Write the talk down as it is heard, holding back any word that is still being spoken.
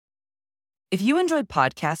If you enjoy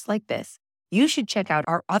podcasts like this, you should check out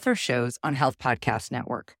our other shows on Health Podcast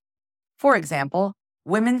Network. For example,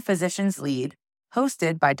 Women Physicians Lead,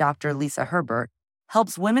 hosted by Dr. Lisa Herbert,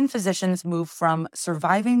 helps women physicians move from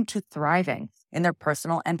surviving to thriving in their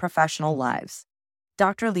personal and professional lives.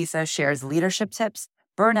 Dr. Lisa shares leadership tips,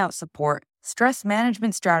 burnout support, stress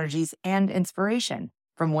management strategies, and inspiration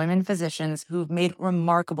from women physicians who've made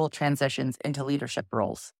remarkable transitions into leadership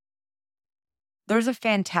roles. There's a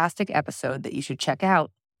fantastic episode that you should check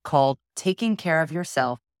out called Taking Care of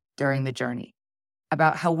Yourself During the Journey,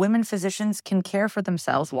 about how women physicians can care for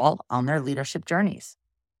themselves while on their leadership journeys.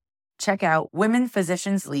 Check out Women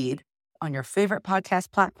Physicians Lead on your favorite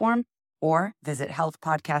podcast platform or visit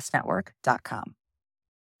healthpodcastnetwork.com.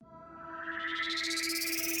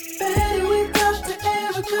 Better with Dr.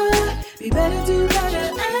 Erica. Be better, do better,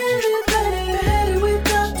 and live better. Better with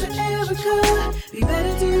Dr. Erica. Be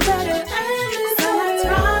better, do better, and live better.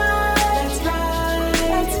 That's right.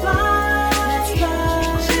 That's right. That's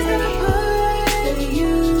right. She's gonna put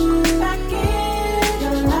you back in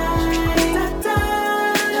your life. Da, da,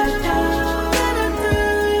 da, da, da, da, da, da,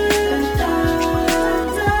 da, da, da,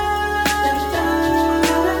 da.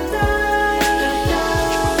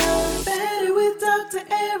 Better with Dr.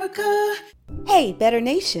 Erica. Hey, Better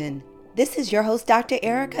Nation! This is your host, Dr.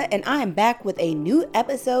 Erica, and I am back with a new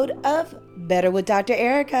episode of Better with Dr.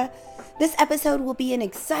 Erica. This episode will be an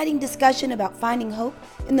exciting discussion about finding hope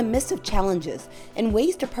in the midst of challenges and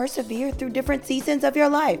ways to persevere through different seasons of your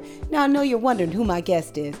life. Now, I know you're wondering who my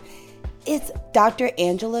guest is. It's Dr.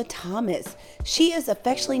 Angela Thomas. She is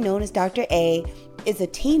affectionately known as Dr. A, is a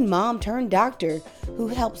teen mom turned doctor who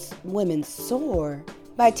helps women soar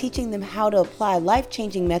by teaching them how to apply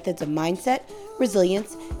life-changing methods of mindset,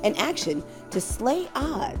 resilience, and action to slay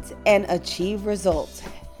odds and achieve results.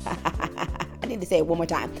 I need to say it one more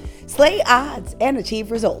time. Slay odds and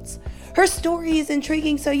achieve results. Her story is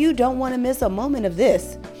intriguing, so you don't want to miss a moment of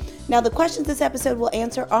this. Now, the questions this episode will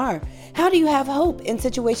answer are: how do you have hope in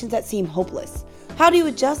situations that seem hopeless? How do you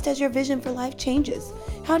adjust as your vision for life changes?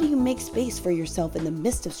 How do you make space for yourself in the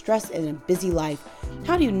midst of stress and a busy life?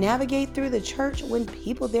 How do you navigate through the church when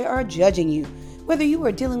people there are judging you? Whether you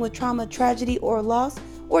are dealing with trauma, tragedy, or loss,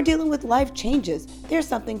 or dealing with life changes, there's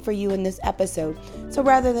something for you in this episode. So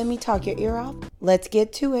rather than me talk your ear off, let's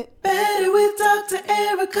get to it. Better with Dr.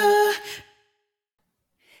 Erica.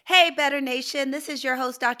 Hey, Better Nation. This is your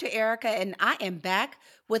host, Dr. Erica, and I am back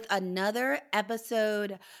with another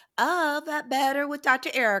episode of Better with Dr.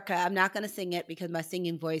 Erica. I'm not going to sing it because my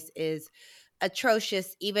singing voice is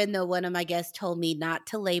atrocious, even though one of my guests told me not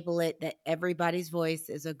to label it, that everybody's voice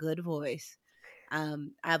is a good voice. I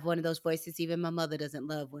have one of those voices even my mother doesn't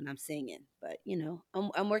love when I'm singing. But, you know,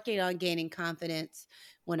 I'm working on gaining confidence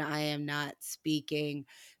when I am not speaking.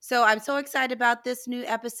 So I'm so excited about this new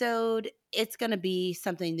episode. It's going to be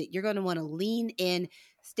something that you're going to want to lean in,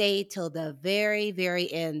 stay till the very,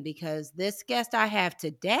 very end, because this guest I have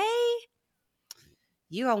today,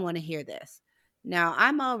 you're going to want to hear this. Now,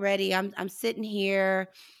 I'm sitting here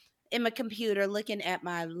in my computer looking at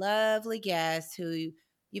my lovely guest who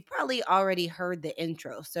you've probably already heard the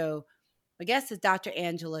intro. So my guest is Dr.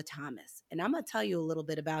 Angela Thomas, and I'm going to tell you a little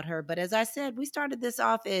bit about her. But as I said, we started this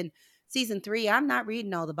off in season 3. I'm not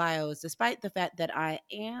reading all the bios, despite the fact that I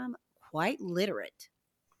am quite literate.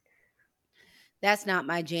 That's not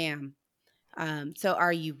my jam. So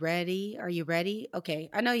are you ready? Are you ready? Okay.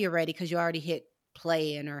 I know you're ready because you already hit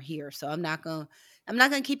play and are here. So I'm not gonna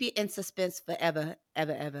keep you in suspense forever,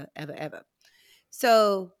 ever.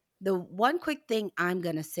 So the one quick thing I'm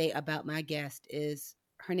gonna say about my guest is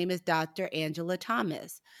her name is Dr. Angela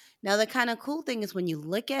Thomas. Now, the kind of cool thing is when you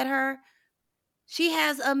look at her, she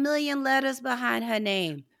has 1,000,000 letters behind her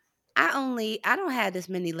name. I don't have this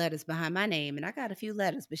many letters behind my name, and I got a few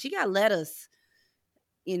letters, but she got letters.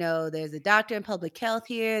 You know, there's a doctor in public health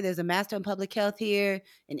here. There's a master in public health here,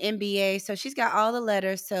 an MBA. So she's got all the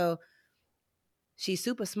letters. So she's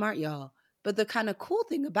super smart, y'all. But the kind of cool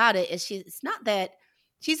thing about it is it's not that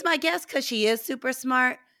she's my guest because she is super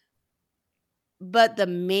smart. But the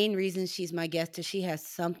main reason she's my guest is she has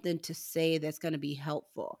something to say that's going to be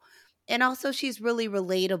helpful. And also, she's really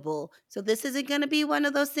relatable. So this isn't going to be one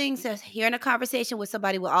of those things that's hearing a conversation with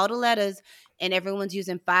somebody with all the letters and everyone's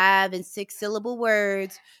using 5 and 6 syllable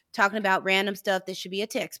words, talking about random stuff that should be a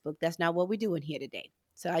textbook. That's not what we're doing here today.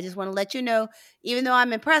 So I just want to let you know, even though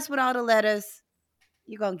I'm impressed with all the letters,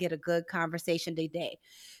 you're going to get a good conversation today.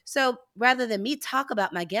 So rather than me talk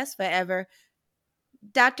about my guest forever,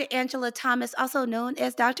 Dr. Angela Thomas, also known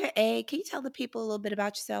as Dr. A, can you tell the people a little bit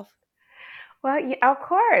about yourself? Well, yeah, of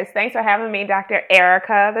course. Thanks for having me, Dr.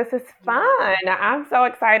 Erica. This is fun. I'm so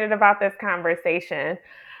excited about this conversation.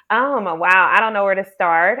 Wow. I don't know where to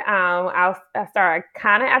start. I'll start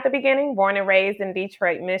kind of at the beginning. Born and raised in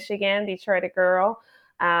Detroit, Michigan, Detroit girl.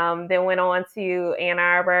 Then went on to Ann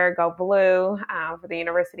Arbor, go blue for the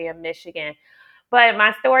University of Michigan. But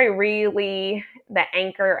my story really, the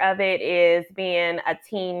anchor of it is being a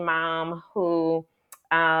teen mom who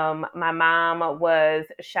my mom was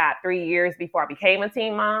shot 3 years before I became a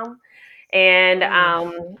teen mom.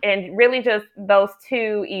 And really just those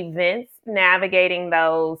two events, navigating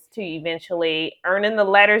those to eventually earning the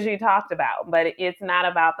letters you talked about. But it's not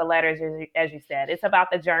about the letters, as you said. It's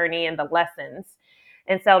about the journey and the lessons.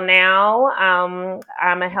 And so now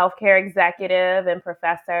I'm a healthcare executive and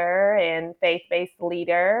professor and faith-based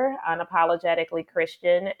leader, unapologetically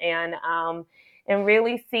Christian, and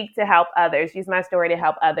really seek to help others, use my story to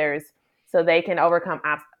help others so they can overcome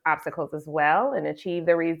obstacles as well and achieve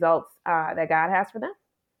the results that God has for them.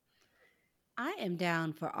 I am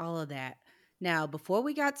down for all of that. Now, before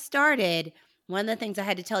we got started, one of the things I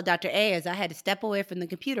had to tell Dr. A is I had to step away from the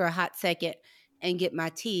computer a hot second and get my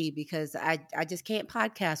tea because I just can't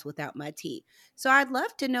podcast without my tea. So I'd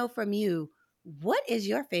love to know from you, what is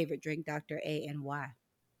your favorite drink, Dr. A, and why?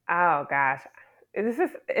 Oh gosh.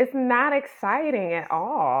 It's not exciting at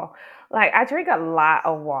all. Like I drink a lot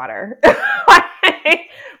of water.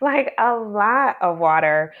 like a lot of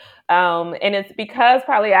water. And it's because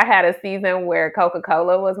probably I had a season where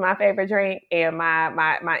Coca-Cola was my favorite drink and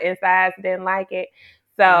my insides didn't like it.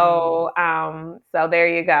 So there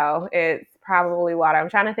you go. It's probably water. I'm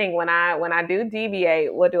trying to think when I do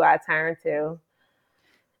deviate, what do I turn to?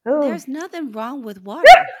 Ooh. There's nothing wrong with water.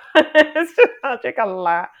 It's just I drink a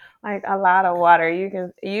lot, like a lot of water. You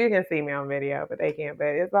can see me on video, but they can't. But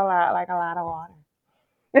it's a lot of water.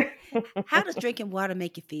 How does drinking water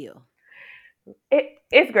make you feel?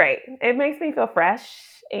 It's great. It makes me feel fresh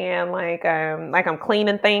and like I'm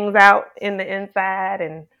cleaning things out in the inside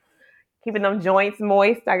and keeping them joints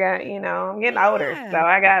moist. I'm getting older, so Yeah.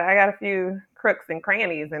 I got a few crooks and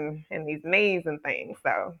crannies and these knees and things.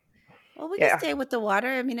 So Well, we can yeah, stay with the water.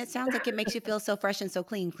 I mean, it sounds like it makes you feel so fresh and so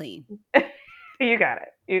clean. you got it.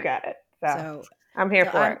 You got it. So So, I'm here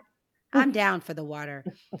so for I'm it. I'm down for the water.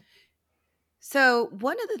 So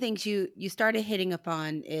one of the things you started hitting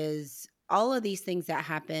upon is all of these things that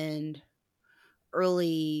happened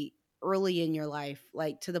early early in your life,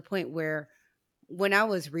 like to the point where when I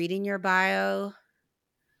was reading your bio,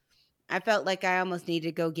 I felt like I almost needed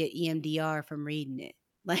to go get EMDR from reading it.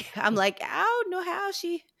 Like I'm like, I don't know how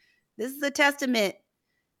she this is a testament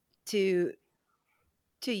to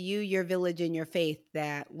you, your village, and your faith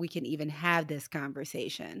that we can even have this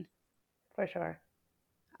conversation. For sure.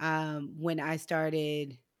 When I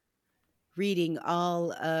started reading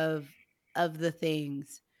all of the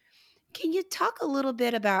things, can you talk a little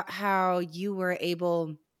bit about how you were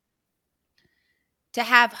able to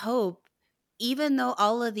have hope, even though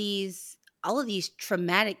all of these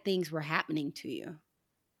traumatic things were happening to you?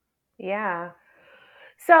 Yeah.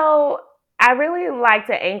 So I really like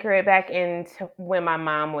to anchor it back into when my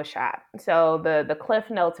mom was shot. So the Cliff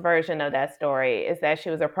Notes version of that story is that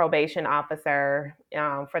she was a probation officer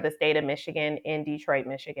for the state of Michigan in Detroit,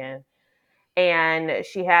 Michigan, and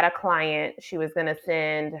she had a client she was going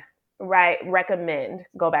to recommend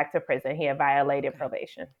go back to prison. He had violated Okay.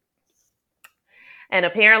 probation. And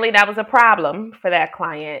apparently that was a problem for that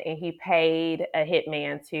client, and he paid a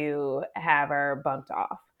hitman to have her bumped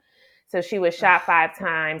off. So she was shot Ugh. 5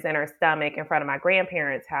 times in her stomach in front of my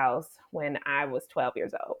grandparents' house when I was 12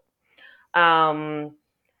 years old. Um,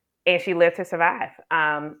 and she lived to survive.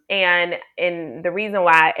 And the reason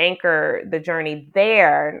why I anchor the journey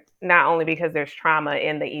there, not only because there's trauma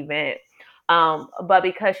in the event, but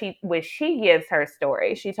because when she gives her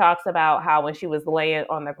story, she talks about how when she was laying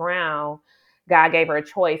on the ground, God gave her a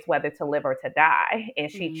choice whether to live or to die,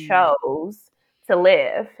 and she Mm. chose to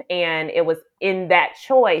live. And it was in that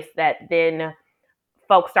choice that then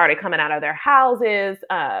folks started coming out of their houses,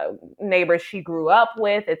 neighbors she grew up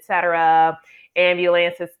with, etc.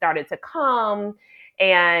 Ambulances started to come,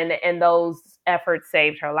 and those efforts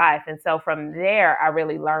saved her life. And so from there, I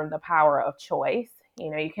really learned the power of choice.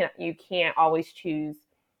 You can't always choose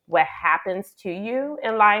what happens to you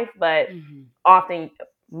in life, but Mhm. often,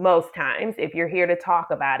 most times, if you're here to talk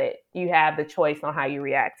about it, you have the choice on how you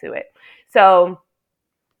react to it. So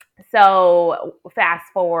fast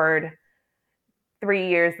forward 3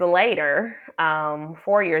 years later,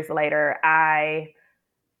 4 years later, a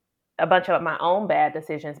bunch of my own bad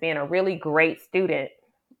decisions, being a really great student,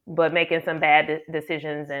 but making some bad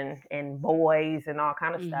decisions and boys and all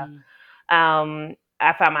kind of stuff. Mhm.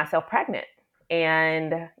 I found myself pregnant,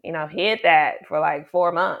 and hid that for like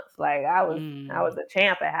 4 months. Like I was Mm. a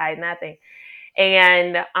champ at hiding that thing.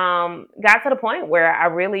 And got to the point where I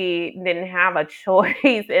really didn't have a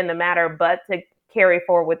choice in the matter but to carry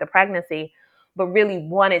forward with the pregnancy, but really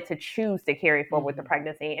wanted to choose to carry forward with the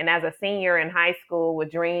pregnancy. And as a senior in high school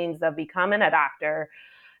with dreams of becoming a doctor,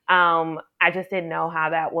 I just didn't know how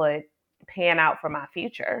that would pan out for my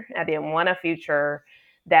future. I didn't want a future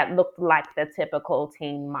that looked like the typical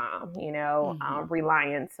teen mom,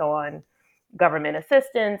 reliance on government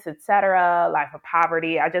assistance, etc., life of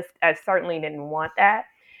poverty. I certainly didn't want that.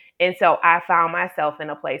 And so I found myself in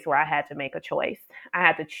a place where I had to make a choice. I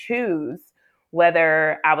had to choose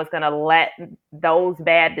whether I was going to let those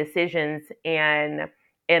bad decisions and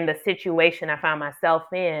the situation I found myself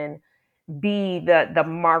in be the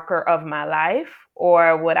marker of my life,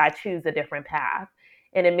 or would I choose a different path?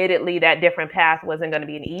 And admittedly, that different path wasn't going to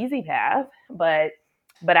be an easy path, but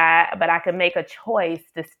I could make a choice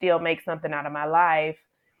to still make something out of my life,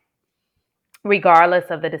 regardless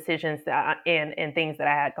of the decisions and things that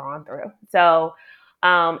I had gone through. So,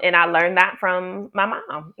 and I learned that from my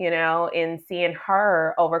mom, in seeing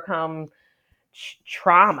her overcome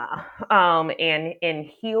trauma, and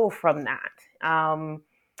heal from that.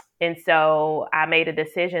 And so I made a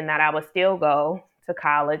decision that I would still go to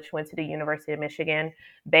college, went to the University of Michigan,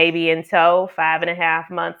 baby in tow,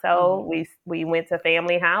 5.5 months old. We went to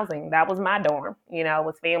family housing. That was my dorm,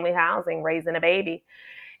 was family housing, raising a baby,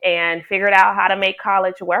 and figured out how to make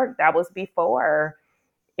college work. That was before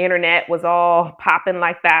internet was all popping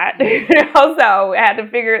like that, so I had to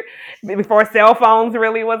figure before cell phones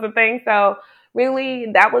really was a thing. So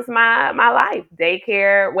really that was my life.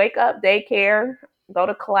 Daycare, wake up, daycare, go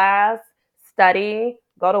to class, study,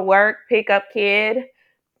 go to work, pick up kid,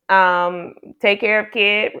 take care of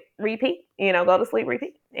kid, repeat, go to sleep,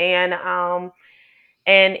 repeat. And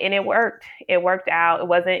it worked. It worked out. It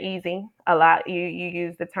wasn't easy. A lot. You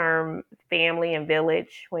use the term family and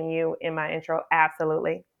village when you in my intro.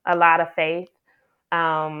 Absolutely. A lot of faith.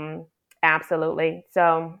 Absolutely.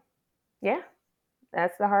 So yeah,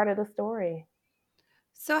 that's the heart of the story.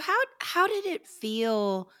 So how did it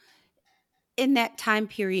feel in that time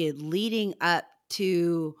period leading up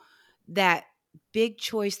to that big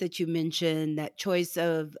choice that you mentioned, that choice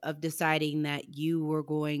of deciding that you were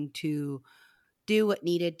going to do what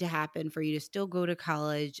needed to happen for you to still go to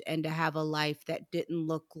college and to have a life that didn't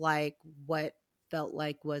look like what felt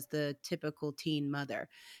like was the typical teen mother?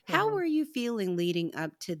 How Mhm. were you feeling leading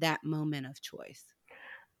up to that moment of choice?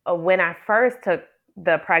 When I first took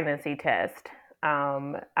the pregnancy test,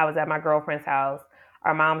 I was at my girlfriend's house.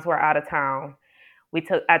 Our moms were out of town.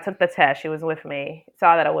 I took the test. She was with me,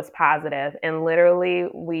 saw that it was positive, and literally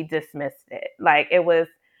we dismissed it. Like it was,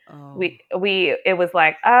 Oh, it was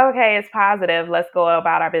like, oh, okay, it's positive. Let's go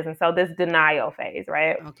about our business. So this denial phase,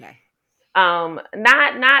 right? okay.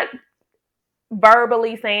 Not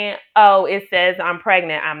verbally saying, oh, it says I'm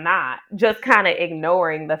pregnant, I'm not. Just kind of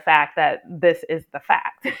ignoring the fact that this is the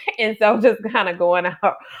fact. And so just kind of going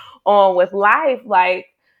out on with life like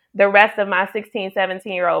the rest of my 16,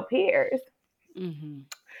 17-year-old peers. Mm-hmm.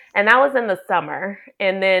 And that was in the summer.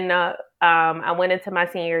 And then I went into my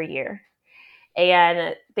senior year.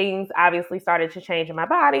 And things obviously started to change in my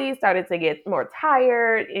body, started to get more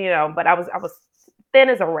tired, but I was thin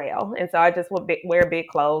as a rail. And so I just would wear big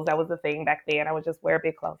clothes. That was the thing back then. I would just wear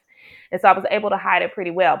big clothes. And so I was able to hide it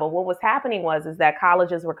pretty well. But what was happening is that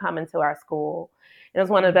colleges were coming to our school. It was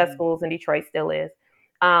one of the best schools in Detroit, still is,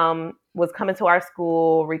 was coming to our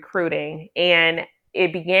school recruiting. And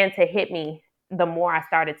it began to hit me the more I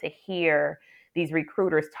started to hear these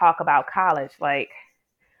recruiters talk about college. Like,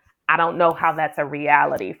 I don't know how that's a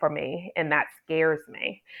reality for me, and that scares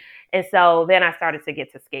me. And so then I started to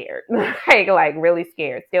get scared, like really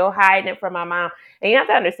scared, still hiding it from my mom. And you have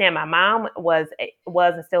to understand, my mom was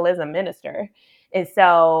and still is a minister. And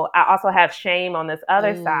so I also have shame on this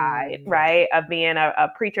other side, Ooh. right, of being a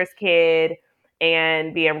preacher's kid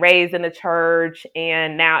and being raised in the church.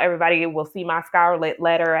 And now everybody will see my scarlet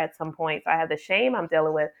letter at some point. So I have the shame I'm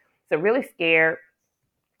dealing with. So really scared.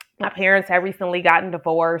 My parents have recently gotten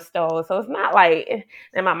divorced, though, so it's not like,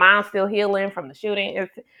 and my mom's still healing from the shooting.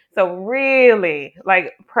 So really,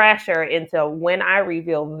 like, pressure into when I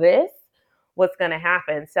reveal this, what's going to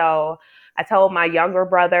happen. So I told my younger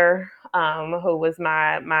brother, who was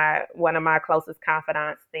my one of my closest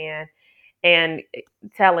confidants then, and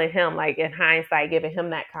telling him, like, in hindsight, giving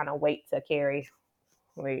him that kind of weight to carry.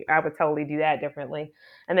 I would totally do that differently.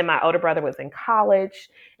 And then my older brother was in college.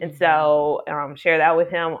 And so share that with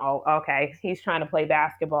him. Oh, okay. He's trying to play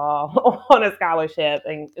basketball on a scholarship,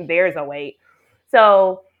 and there's a weight.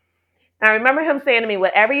 So I remember him saying to me,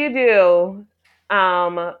 whatever you do,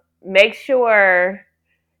 make sure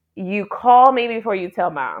you call me before you tell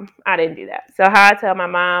mom. I didn't do that. So how I tell my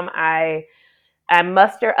mom, I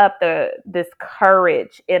muster up this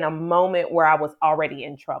courage in a moment where I was already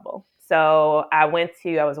in trouble. So I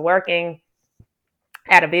was working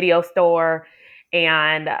at a video store,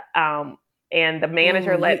 and the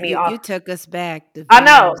manager Ooh, let me off. you took us back to I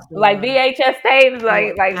video know, like store. VHS tapes,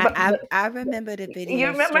 Oh, but I remember the you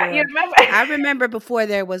video remember? You store. remember? I remember before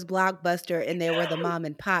there was Blockbuster and there were the mom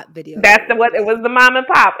and pop video That's the what stores. it was, the mom and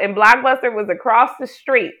pop, and Blockbuster was across the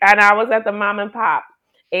street, and I was at the mom and pop,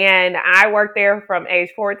 and I worked there from age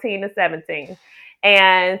 14 to 17,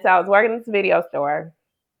 and so I was working in this video store,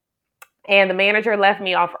 and the manager left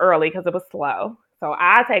me off early because it was slow. So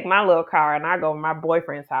I take my little car and I go to my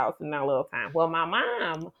boyfriend's house in that little time. Well, my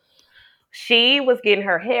mom, she was getting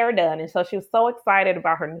her hair done, and so she was so excited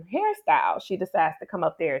about her new hairstyle, she decides to come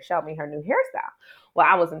up there and show me her new hairstyle. Well,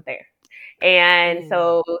 I wasn't there. And Ooh.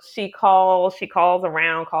 so she calls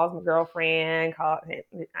around, calls my girlfriend,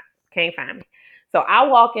 can't find me. So I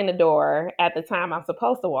walk in the door at the time I'm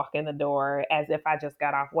supposed to walk in the door as if I just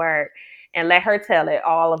got off work, and let her tell it.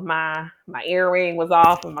 All of my earring was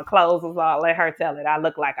off and my clothes was off. Let her tell it. I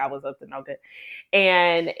looked like I was up to no good.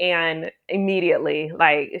 And immediately,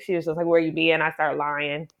 like, she was just like, "Where you be?" And I start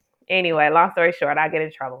lying. Anyway, long story short, I get in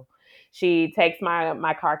trouble. She takes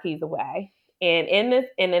my car keys away. And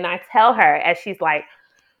then I tell her, as she's like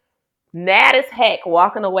mad as heck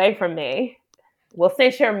walking away from me, "Well,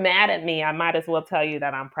 since you're mad at me, I might as well tell you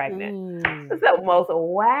that I'm pregnant." Ooh. It's the most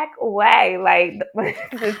whack way. Like,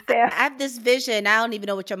 I have this vision. I don't even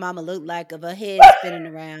know what your mama looked like, of her head spinning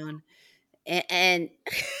around. And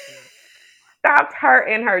stopped her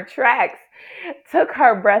in her tracks, took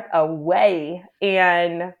her breath away,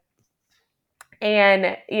 and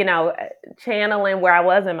channeling where I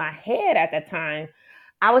was in my head at the time,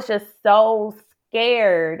 I was just so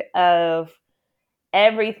scared of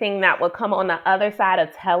everything that would come on the other side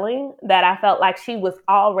of telling, that I felt like she was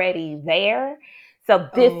already there. So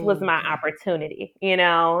this was my okay. opportunity,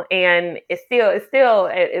 and it's still,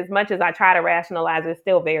 as much as I try to rationalize, it's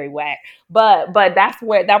still very whack. But that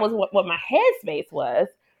was what my headspace was.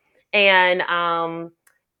 And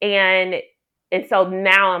and so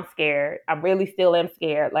now I'm scared. I really still am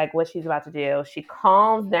scared, like what she's about to do. She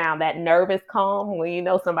calms down, that nervous calm when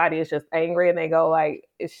somebody is just angry and they go like,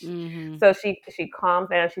 Mm-hmm. so she calms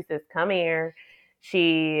down. She says, "Come here."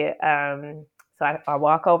 So I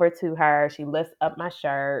walk over to her. She lifts up my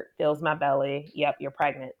shirt, feels my belly. "Yep, you're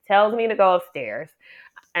pregnant." Tells me to go upstairs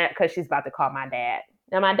because she's about to call my dad.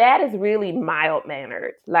 Now, my dad is really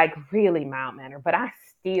mild-mannered, like really mild-mannered, but I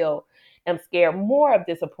still am scared more of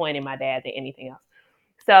disappointing my dad than anything else.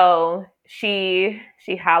 So she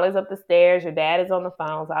hollers up the stairs. "Your dad is on the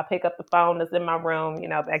phone." So I pick up the phone that's in my room.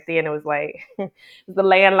 Back then it was like it was the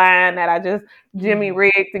landline that I just Jimmy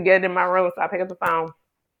rigged to get in my room. So I pick up the phone,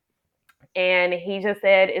 and he just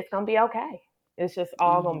said, "It's gonna be okay. It's just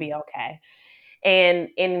all gonna be okay." And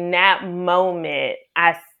in that moment,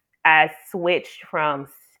 I switched from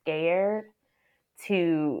scared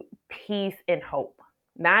to peace and hope.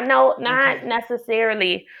 Not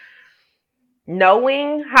necessarily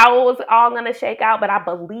knowing how it was all going to shake out, but I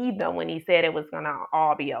believed him when he said it was going to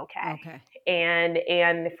all be okay. Okay.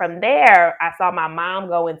 And from there, I saw my mom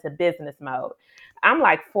go into business mode. I'm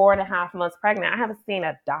like 4.5 months pregnant. I haven't seen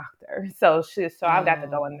a doctor, so I've got to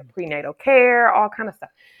go into prenatal care, all kind of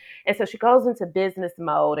stuff. And so she goes into business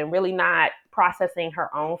mode and really not processing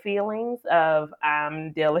her own feelings of,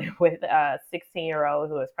 I'm dealing with a 16-year-old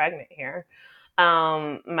who is pregnant here.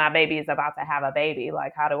 My baby is about to have a baby.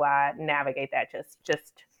 Like, how do I navigate that?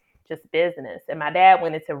 Just business. And my dad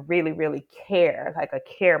went into really, really care, like a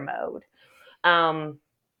care mode. And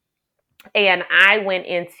I went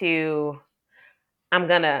into,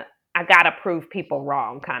 I gotta prove people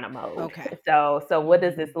wrong kind of mode. Okay. So what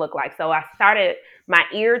does this look like? So I started, my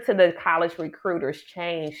ear to the college recruiters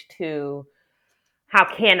changed to, how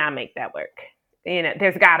can I make that work?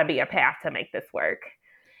 There's got to be a path to make this work.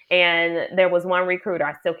 And there was one recruiter,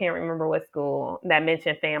 I still can't remember what school, that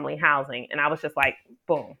mentioned family housing. And I was just like,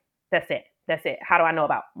 boom, that's it. How do I know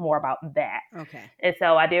more about that? Okay. And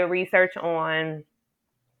so I did research on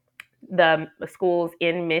the schools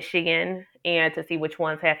in Michigan and to see which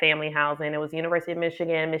ones had family housing. It was University of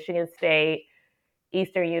Michigan, Michigan State,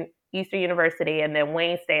 Eastern University, and then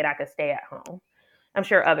Wayne State. I could stay at home. I'm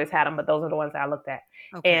sure others had them, but those are the ones I looked at.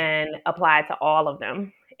 Okay. And applied to all of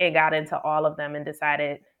them and got into all of them and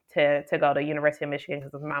decided to go to University of Michigan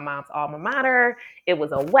because it was my mom's alma mater. It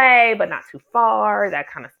was away, but not too far, that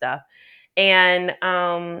kind of stuff. And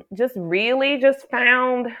just really just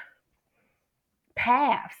found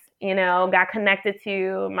paths got connected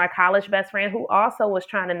to my college best friend who also was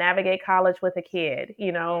trying to navigate college with a kid,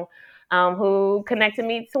 who connected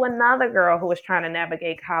me to another girl who was trying to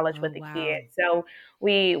navigate college with a wow. kid. So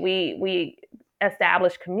we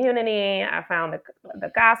established community. I found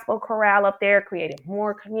the gospel chorale up there, created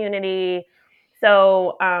more community.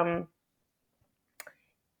 So, my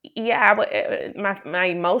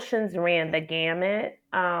emotions ran the gamut.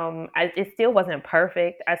 It still wasn't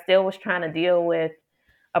perfect. I still was trying to deal with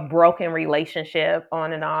a broken relationship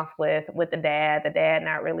on and off with the dad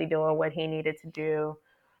not really doing what he needed to do.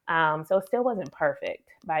 So it still wasn't perfect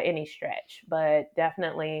by any stretch, but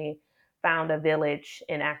definitely found a village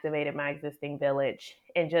and activated my existing village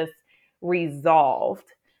and just resolved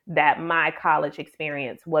that my college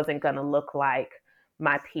experience wasn't going to look like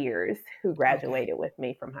my peers who graduated with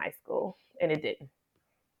me from high school. And it didn't.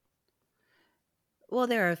 Well,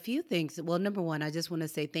 there are a few things. Well, number one, I just want to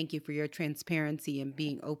say thank you for your transparency and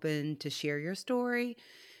being open to share your story,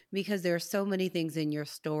 because there are so many things in your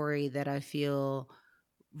story that I feel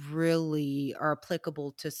really are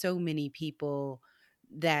applicable to so many people,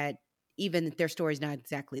 that even if their story is not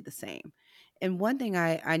exactly the same. And one thing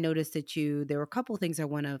I noticed there were a couple of things I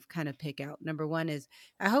want to kind of pick out. Number one is,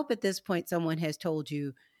 I hope at this point someone has told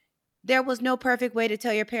you there was no perfect way to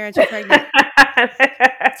tell your parents you're pregnant.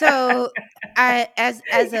 So as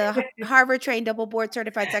a Harvard trained double board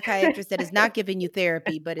certified psychiatrist that is not giving you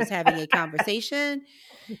therapy, but is having a conversation,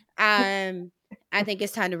 I think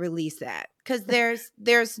it's time to release that, because there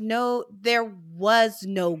was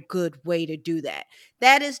no good way to do that.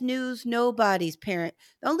 That is news nobody's parent.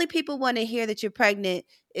 The only people want to hear that you're pregnant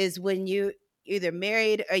is when you either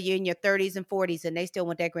married or you're in your 30s and 40s and they still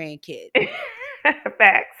want that grandkid.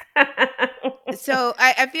 Facts. So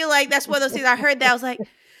I feel like that's one of those things. I heard that, I was like,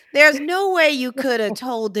 there's no way you could have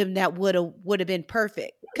told them that would have been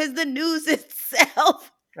perfect, because the news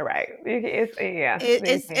itself. Right.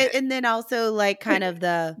 And then also like kind of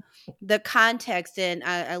the context. And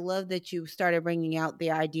I love that you started bringing out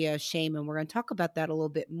the idea of shame, and we're going to talk about that a little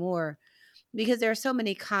bit more, because there are so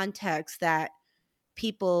many contexts that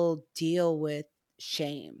people deal with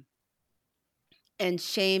shame. And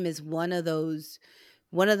shame is one of those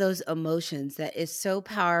emotions that is so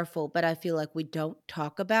powerful, but I feel like we don't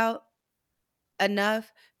talk about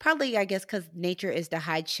enough. Probably, I guess, because nature is to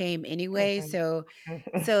hide shame anyway. So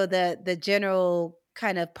the general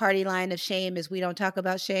kind of party line of shame is we don't talk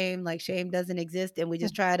about shame, like shame doesn't exist, and we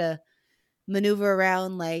just try to maneuver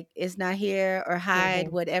around like it's not here, or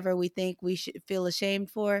hide whatever we think we should feel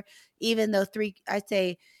ashamed for, even though I'd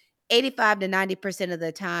say 85 to 90% of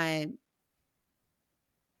the time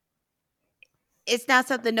it's not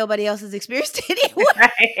something nobody else has experienced anyway.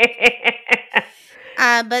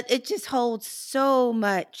 But it just holds so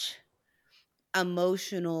much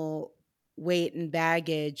emotional weight and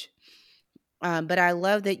baggage. But I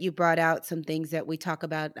love that you brought out some things that we talk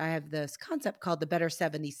about. I have this concept called the Better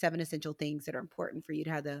 7, these 7 essential things that are important for you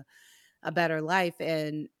to have a better life,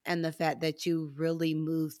 and the fact that you really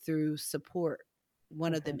move through support.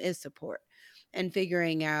 One of them is support, and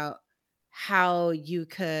figuring out how you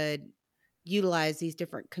could utilize these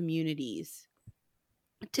different communities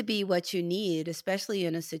to be what you need, especially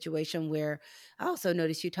in a situation where I also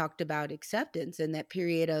noticed you talked about acceptance, and that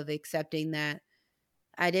period of accepting that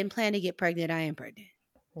I didn't plan to get pregnant. I am pregnant.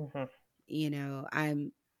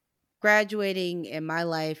 I'm graduating, and my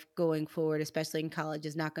life going forward, especially in college,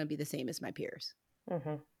 is not going to be the same as my peers.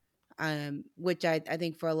 Which I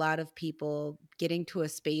think for a lot of people, getting to a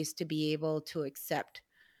space to be able to accept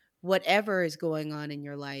whatever is going on in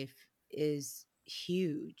your life is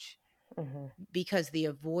huge, because the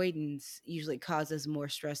avoidance usually causes more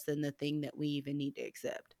stress than the thing that we even need to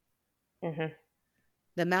accept. The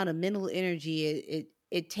amount of mental energy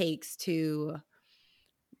it takes to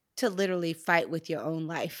literally fight with your own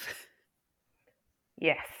life.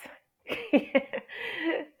 Yes.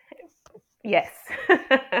 Yes.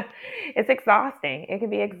 It's exhausting. It can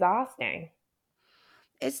be exhausting.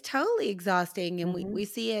 It's totally exhausting. And we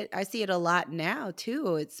see it. I see it a lot now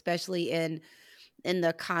too, especially in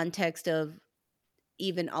the context of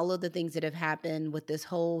even all of the things that have happened with this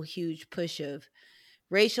whole huge push of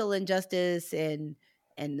racial injustice and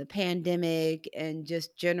the pandemic, and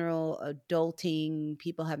just general adulting,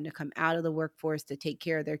 people having to come out of the workforce to take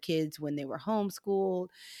care of their kids when they were homeschooled,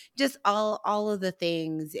 just all of the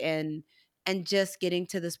things, and just getting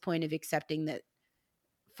to this point of accepting that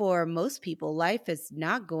for most people, life is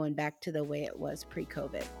not going back to the way it was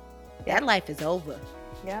pre-COVID. That life is over.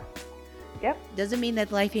 Yep. Doesn't mean that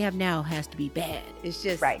the life you have now has to be bad. It's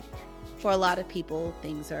just right. For a lot of people,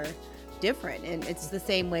 things are different. And it's the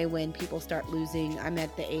same way when people start losing. I'm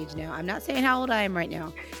at the age now. I'm not saying how old I am right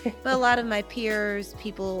now, but a lot of my peers,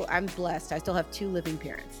 people, I'm blessed. I still have 2 living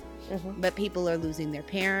parents. But people are losing their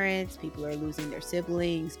parents, people are losing their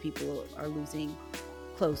siblings, people are losing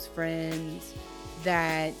close friends,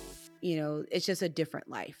 that, it's just a different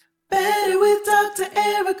life. Better with Dr.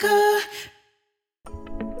 Erica.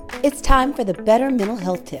 It's time for the Better Mental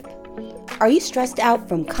Health Tip. Are you stressed out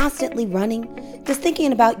from constantly running? Does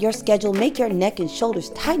thinking about your schedule make your neck and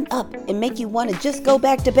shoulders tighten up and make you want to just go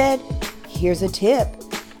back to bed? Here's a tip.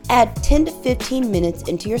 Add 10 to 15 minutes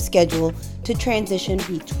into your schedule to transition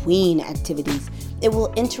between activities. It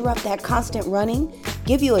will interrupt that constant running,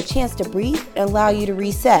 give you a chance to breathe, and allow you to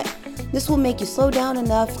reset. This will make you slow down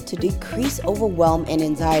enough to decrease overwhelm and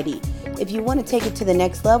anxiety. If you want to take it to the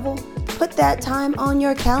next level, put that time on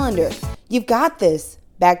your calendar. You've got this.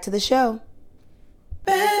 Back to the show.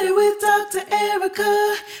 Better with Dr.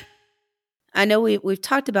 Erica. I know we've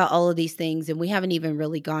talked about all of these things, and we haven't even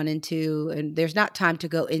really gone into, and there's not time to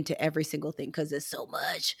go into every single thing because it's so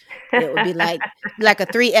much. It would be like a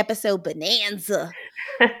 3-episode bonanza.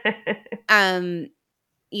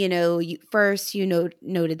 You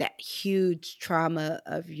noted that huge trauma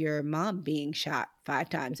of your mom being shot 5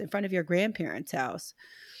 times in front of your grandparents' house.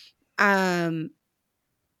 And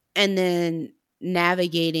then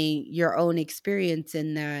navigating your own experience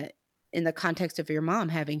in that, in the context of your mom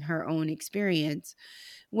having her own experience.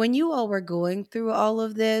 When you all were going through all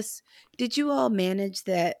of this, did you all manage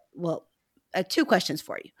that? Well, 2 questions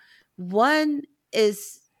for you. One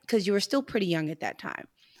is, because you were still pretty young at that time.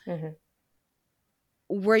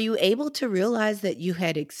 Were you able to realize that you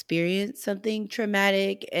had experienced something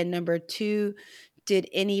traumatic? And number 2, did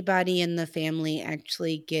anybody in the family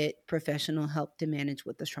actually get professional help to manage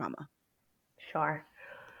with the trauma? Sure.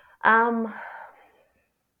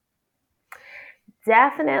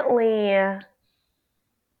 Definitely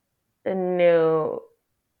knew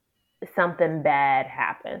something bad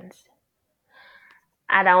happened.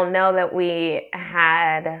 I don't know that we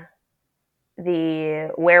had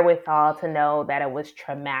the wherewithal to know that it was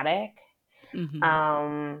traumatic.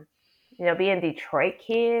 Being Detroit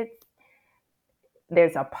kids,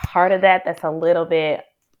 there's a part of that that's a little bit,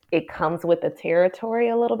 it comes with the territory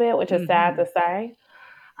a little bit, which is sad to say.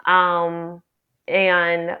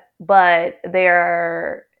 But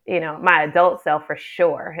they're, my adult self for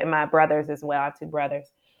sure, and my brothers as well. I have 2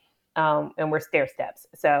 brothers. And we're stair steps.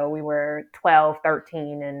 So we were 12,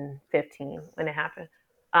 13, and 15 when it happened.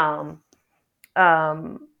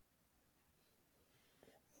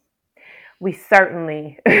 We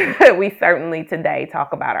certainly today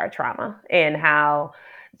talk about our trauma and how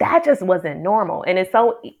that just wasn't normal. And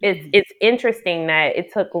it's interesting that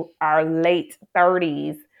it took our late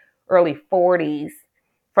 30s, early 40s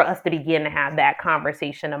for us to begin to have that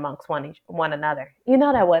conversation amongst one another.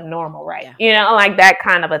 That wasn't normal, right? Yeah. Like that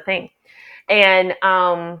kind of a thing. And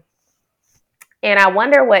I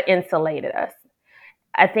wonder what insulated us.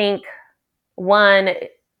 I think one,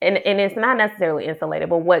 and it's not necessarily insulated,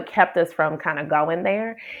 but what kept us from kind of going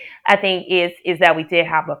there, I think is that we did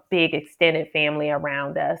have a big extended family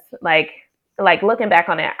around us. Like looking back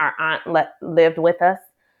on it, our aunt lived with us,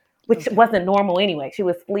 which wasn't normal anyway. She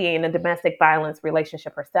was fleeing a domestic violence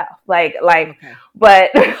relationship herself. But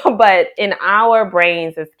in our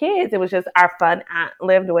brains as kids, it was just our fun aunt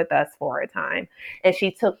lived with us for a time, and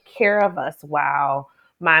she took care of us while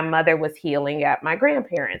my mother was healing at my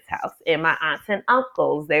grandparents' house, and my aunts and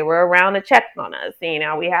uncles, they were around to check on us.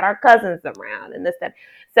 We had our cousins around and this, that.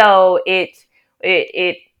 So it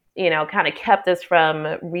kind of kept us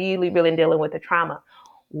from really, really dealing with the trauma.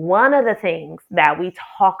 One of the things that we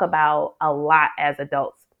talk about a lot as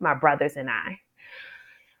adults, my brothers and I.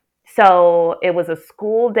 So it was a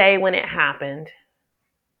school day when it happened.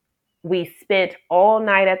 We spent all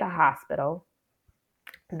night at the hospital.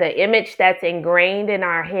 The image that's ingrained in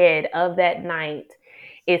our head of that night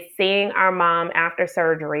is seeing our mom after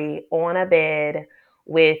surgery on a bed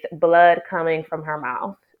with blood coming from her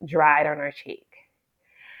mouth, dried on her cheek.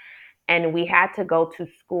 And we had to go to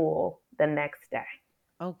school the next day.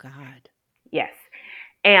 Oh, God. Yes.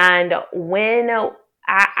 And when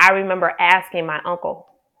I remember asking my uncle,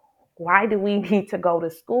 why do we need to go to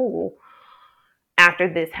school after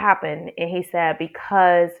this happened? And he said,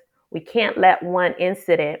 because we can't let one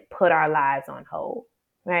incident put our lives on hold,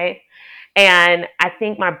 right? And I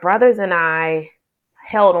think my brothers and I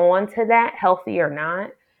held on to that, healthy or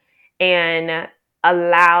not, and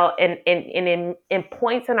in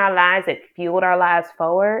points in our lives, it fueled our lives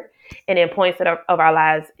forward. And in points of our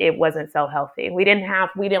lives, it wasn't so healthy. We didn't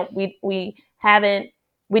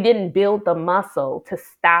build the muscle to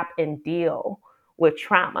stop and deal with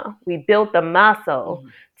trauma. We built the muscle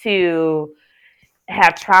to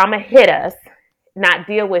have trauma hit us, not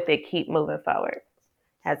deal with it, keep moving forward.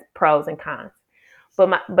 Has pros and cons.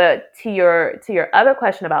 But to your other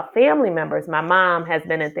question about family members, my mom has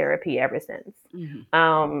been in therapy ever since,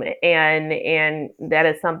 and that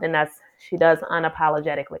is something she does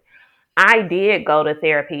unapologetically. I did go to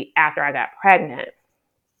therapy after I got pregnant,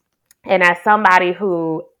 and as somebody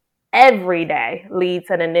who every day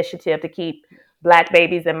leads an initiative to keep Black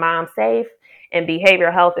babies and moms safe, and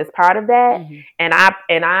behavioral health is part of that, and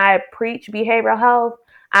I preach behavioral health.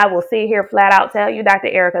 I will sit here flat out tell you, Dr.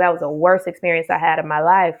 Erica, that was the worst experience I had in my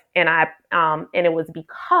life. And it was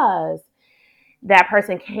because that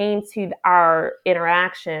person came to our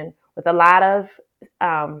interaction with a lot of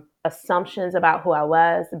assumptions about who I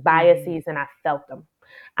was, biases, and I felt them.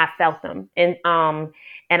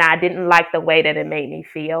 And I didn't like the way that it made me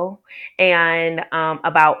feel, and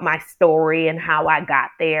about my story and how I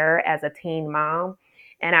got there as a teen mom.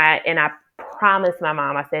 And I promised my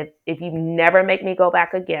mom, I said, if you never make me go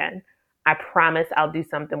back again, I promise I'll do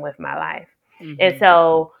something with my life. And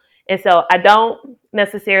so I don't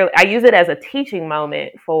necessarily, I use it as a teaching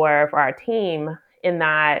moment for our team, in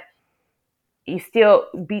that you still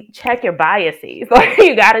check your biases. Like,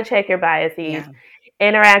 you got to check your biases,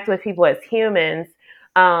 interact with people as humans,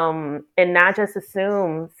 and not just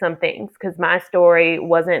assume some things, because my story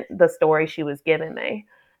wasn't the story she was giving me,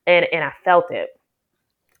 and I felt it.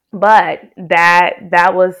 But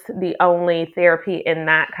that was the only therapy in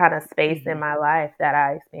that kind of space in my life that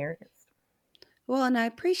I experienced. Well, and I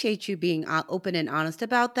appreciate you being open and honest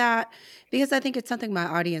about that, because I think it's something my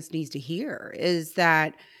audience needs to hear, is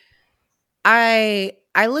that I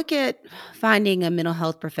look at finding a mental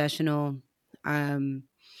health professional.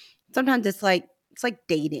 Sometimes it's like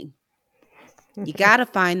dating. You got to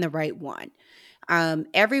find the right one.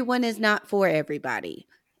 Everyone is not for everybody.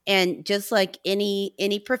 And just like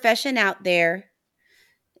any profession out there,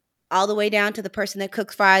 all the way down to the person that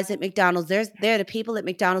cooks fries at McDonald's, there are the people at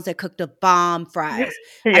McDonald's that cook the bomb fries.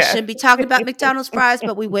 I shouldn't be talking about McDonald's fries,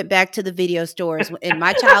 but we went back to the video stores. In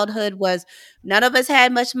my childhood, none of us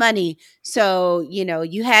had much money. So,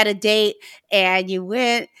 you had a date and you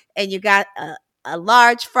went and you got a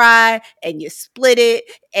large fry and you split it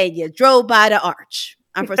and you drove by the arch.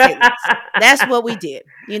 I'm from St. Louis. That's what we did.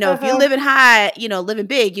 If you're living high, living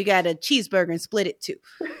big, you got a cheeseburger and split it too.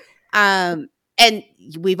 And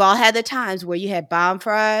we've all had the times where you had bomb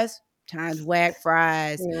fries, times whack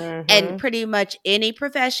fries, and pretty much any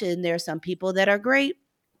profession, there are some people that are great.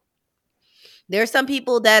 There are some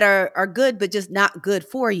people that are good, but just not good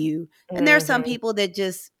for you. And there are some people that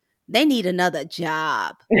they need another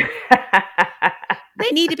job. They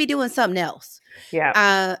need to be doing something else.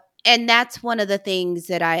 Yeah. And that's one of the things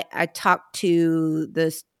that I talk to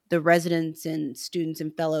the residents and students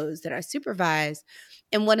and fellows that I supervise.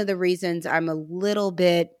 And one of the reasons I'm a little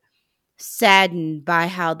bit saddened by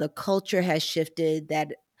how the culture has shifted, that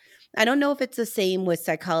I don't know if it's the same with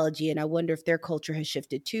psychology, and I wonder if their culture has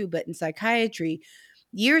shifted too. But in psychiatry,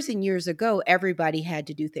 years and years ago, everybody had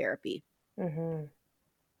to do therapy. And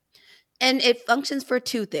it functions for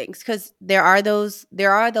two things, because there are those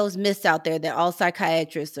myths out there that all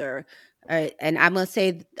psychiatrists are, and I'm going to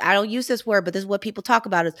say, I don't use this word, but this is what people talk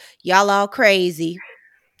about, is y'all all crazy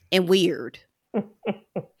and weird.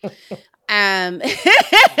 And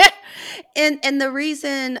the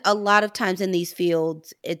reason a lot of times in these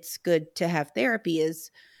fields it's good to have therapy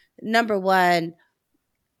is number one,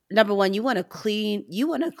 you want to clean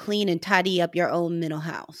and tidy up your own mental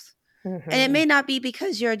house. And it may not be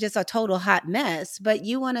because you're just a total hot mess, but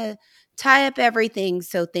you want to tie up everything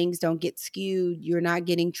so things don't get skewed. You're not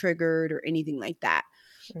getting triggered or anything like that.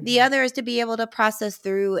 The other is to be able to process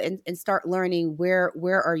through and start learning where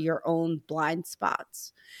are your own blind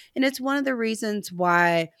spots. And it's one of the reasons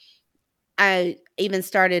why I even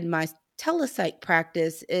started my telepsych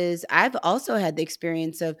practice, is I've also had the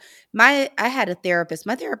experience of I had a therapist.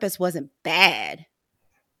 My therapist wasn't bad.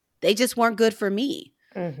 They just weren't good for me.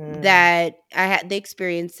 That I had the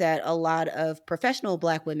experience that a lot of professional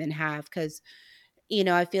Black women have, because,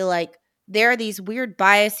 I feel like there are these weird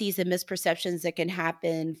biases and misperceptions that can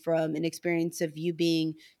happen from an experience of you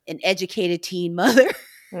being an educated teen mother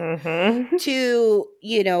to,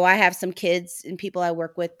 I have some kids and people I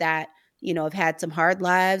work with that, have had some hard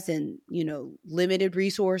lives and, limited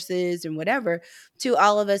resources and whatever, to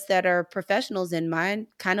all of us that are professionals. And mine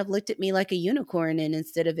kind of looked at me like a unicorn. And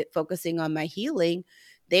instead of it focusing on my healing,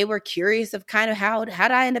 they were curious of kind of how did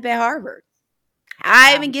I end up at Harvard?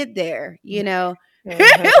 I even get there, my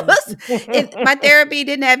therapy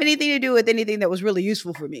didn't have anything to do with anything that was really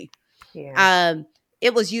useful for me. Yeah.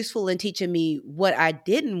 it was useful in teaching me what I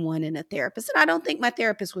didn't want in a therapist. And I don't think my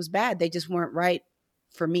therapist was bad. They just weren't right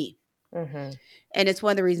for me. Mm-hmm. And it's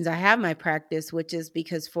one of the reasons I have my practice, which is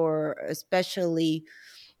because for especially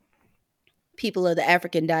people of the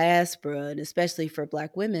African diaspora, and especially for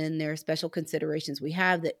Black women, there are special considerations we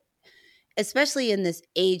have that, especially in this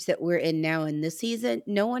age that we're in now in this season,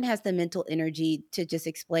 no one has the mental energy to just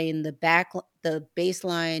explain the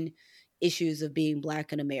baseline issues of being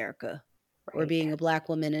Black in America or Right. being a Black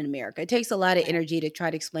woman in America. It takes a lot of energy to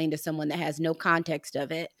try to explain to someone that has no context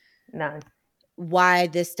of it None. why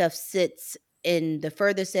this stuff sits in the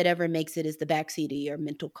furthest it ever makes it is the backseat of your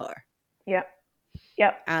mental car. Yep.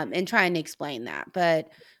 And trying to explain that. But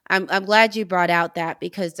I'm glad you brought out that,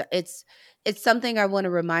 because it's something I want to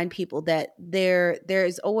remind people that there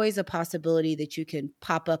is always a possibility that you can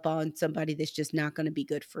pop up on somebody that's just not going to be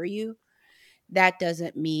good for you. That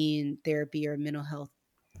doesn't mean therapy or mental health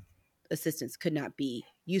assistance could not be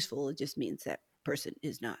useful. It just means that person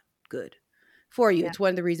is not good for you. Yeah. It's one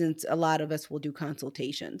of the reasons a lot of us will do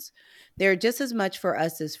consultations. They're just as much for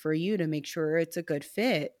us as for you to make sure it's a good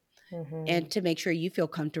fit. Mm-hmm. And to make sure you feel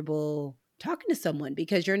comfortable talking to someone,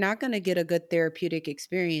 because you're not going to get a good therapeutic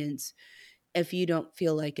experience if you don't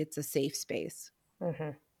feel like it's a safe space.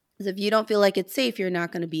 Mm-hmm. Because if you don't feel like it's safe, you're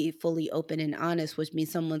not going to be fully open and honest, which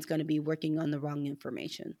means someone's going to be working on the wrong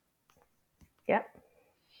information. Yep.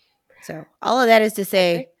 So all of that is to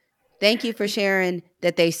say, thank you for sharing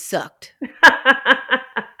that they sucked.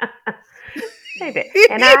 They did.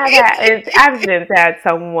 And I've just had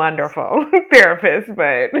some wonderful therapists,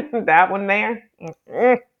 but that one there.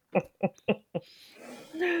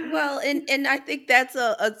 Well, and I think that's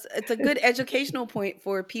it's a good educational point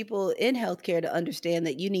for people in healthcare to understand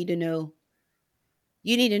that you need to know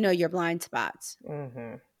your blind spots.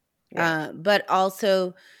 Mm-hmm. Yeah. But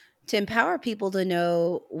also to empower people to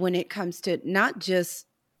know when it comes to not just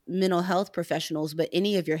mental health professionals, but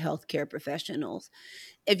any of your healthcare professionals.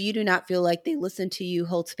 If you do not feel like they listen to you,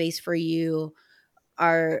 hold space for you,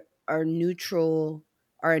 are neutral,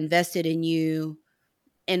 are invested in you,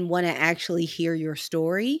 and want to actually hear your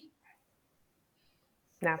story,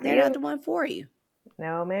 they're not the one for you.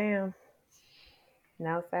 No, ma'am.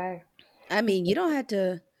 No, sir. I mean, you don't have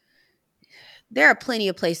to. There are plenty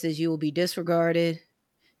of places you will be disregarded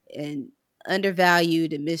and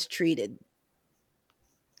undervalued and mistreated.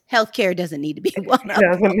 Healthcare doesn't need to be one of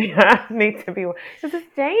them. Doesn't need to be, because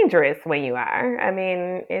it's dangerous when you are. I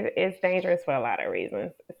mean, it's dangerous for a lot of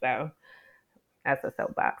reasons. So that's a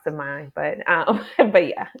soapbox of mine. But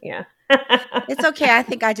yeah. It's okay. I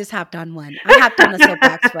think I just hopped on one. I hopped on a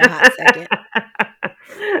soapbox for a hot second.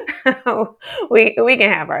 We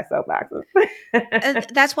can have our soapboxes.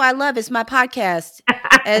 That's why I love it's my podcast.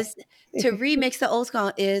 As to remix the old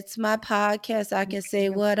song, it's my podcast. I can say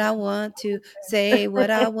what I want to, say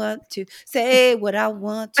what I want to, say what I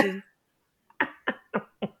want to.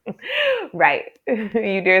 Right.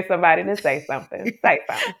 You dare somebody to say something. Say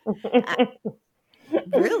something.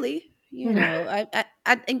 Really? You know,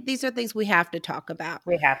 I think these are things we have to talk about.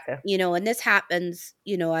 We have to. You know, and this happens,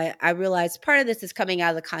 you know, I realize part of this is coming out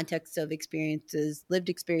of the context of lived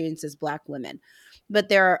experiences, Black women. But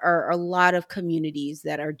there are a lot of communities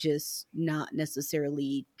that are just not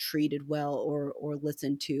necessarily treated well or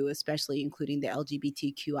listened to, especially including the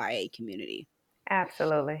LGBTQIA community.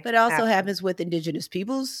 Absolutely. But it also happens with Indigenous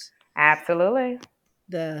peoples. Absolutely.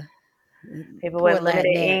 The people with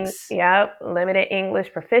limited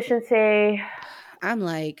English proficiency. I'm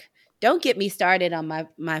like, don't get me started on my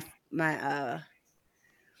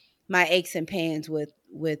aches and pains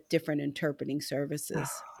with different interpreting services.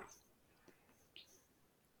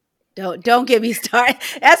 Don't get me started.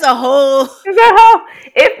 That's a whole.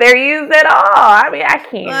 If they're used at all, I mean, I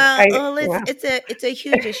can't. Well, it's a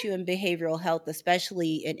huge issue in behavioral health,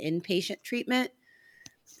 especially in inpatient treatment,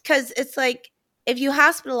 because it's like, if you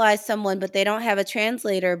hospitalize someone but they don't have a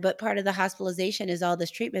translator, but part of the hospitalization is all this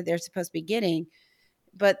treatment they're supposed to be getting,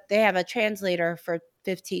 but they have a translator for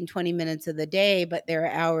 15, 20 minutes of the day, but there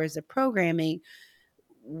are hours of programming,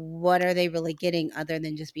 what are they really getting other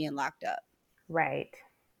than just being locked up? Right.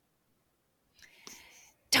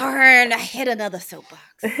 Darn, I hit another soapbox.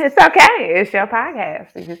 It's okay. It's your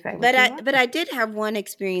podcast. You say but I did have one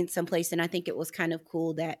experience someplace, and I think it was kind of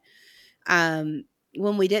cool that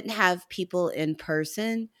when we didn't have people in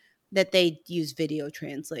person, that they use video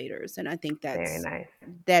translators. And I think that's very nice.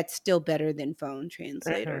 That's still better than phone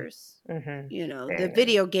translators. Mm-hmm. You know, very the nice.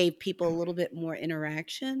 video gave people a little bit more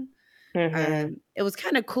interaction. Mm-hmm. It was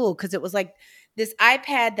kind of cool because it was like this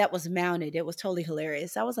iPad that was mounted. It was totally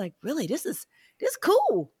hilarious. I was like, really, this is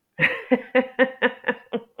cool.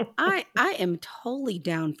 I am totally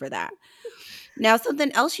down for that. Now,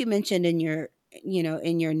 something else you mentioned in your,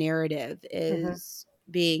 in your narrative Mm-hmm. is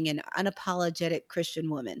being an unapologetic Christian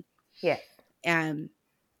woman. Yes. In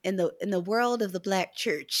the world of the Black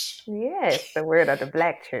church, Yes, the word of the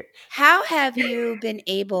Black church. how have you been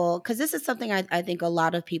able? Because this is something I think a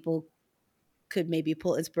lot of people could maybe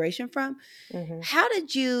pull inspiration from. Mm-hmm. How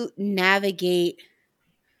did you navigate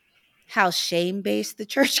how shame based the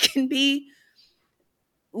church can be,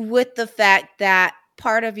 with the fact that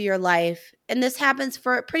part of your life, and this happens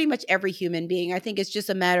for pretty much every human being, I think it's just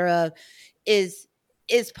a matter of, is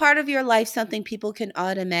part of your life something people can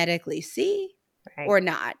automatically see Right. or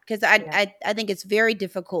not? Because I, Yeah. I think it's very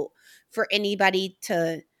difficult for anybody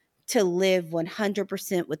to live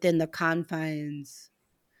 100% within the confines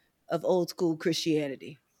of old school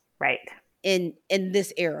Christianity Right. in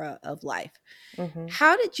this era of life. Mm-hmm.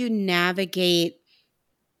 How did you navigate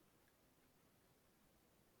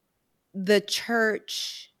the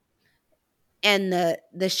church and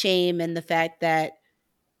the shame and the fact that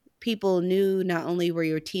people knew not only were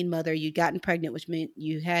you a teen mother, you'd gotten pregnant, which meant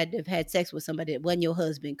you had to have had sex with somebody that wasn't your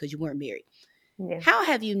husband because you weren't married. Yeah. How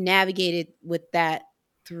have you navigated with that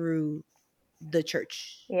through the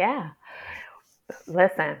church? Yeah.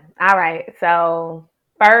 Listen. All right. So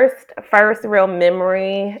first real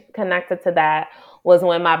memory connected to that was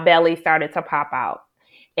when my belly started to pop out.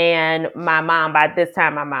 And my mom, by this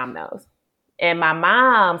time, my mom knows. And my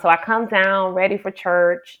mom, so I come down ready for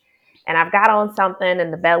church and I've got on something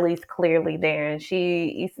and the belly's clearly there. And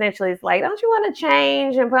she essentially is like, don't you want to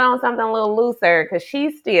change and put on something a little looser? Because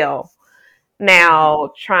she's still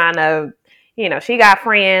now trying to, she got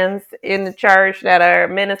friends in the church that are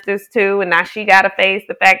ministers too. And now she got to face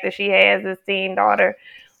the fact that she has this teen daughter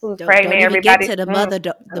who's Don't pregnant. even get Everybody, to the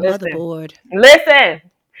listen, motherboard. listen.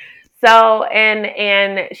 So,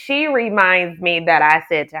 and she reminds me that I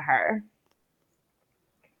said to her,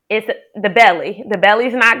 it's the belly. The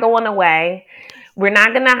belly's not going away. We're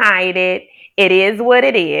not going to hide it. It is what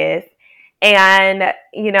it is. And,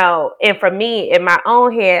 and for me, in my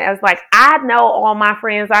own head, I was like, I know all my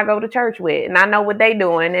friends I go to church with, and I know what they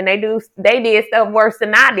doing, and they did stuff worse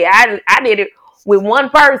than I did. I did it with one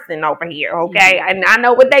person over here, okay? Mm-hmm. And I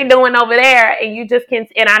know what they doing over there, and you just can,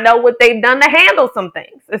 and I know what they've done to handle some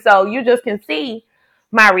things. So you just can see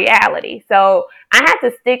my reality. So I had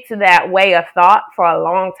to stick to that way of thought for a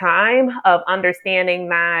long time of understanding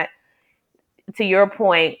that, to your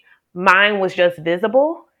point, mine was just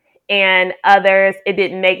visible and others, it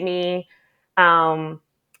didn't make me,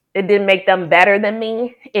 it didn't make them better than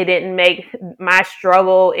me. It didn't make my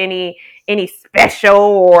struggle any special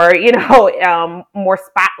or, more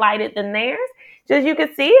spotlighted than theirs. Just you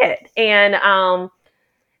could see it.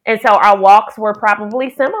 And so our walks were probably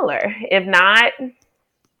similar. If not,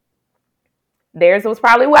 theirs was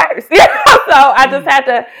probably worse. So I just had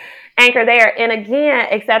to anchor there. And again,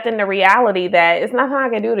 accepting the reality that it's nothing I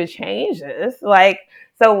can do to change this. Like,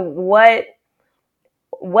 so what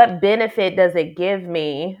benefit does it give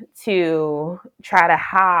me to try to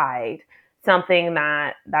hide something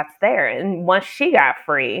that's there? And once she got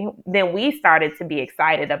free, then we started to be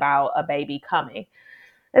excited about a baby coming.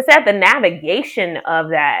 It's that the navigation of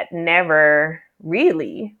that never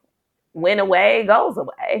really went away, goes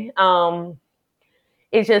away.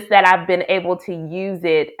 It's just that I've been able to use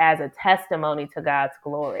it as a testimony to God's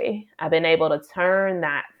glory. I've been able to turn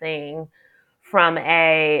that thing from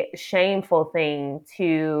a shameful thing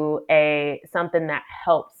to something that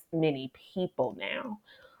helps many people now.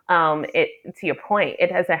 To your point,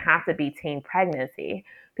 it doesn't have to be teen pregnancy.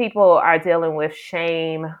 People are dealing with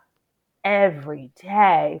shame every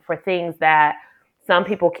day for things that some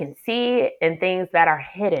people can see and things that are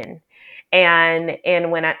hidden. And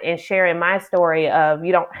when in sharing my story of,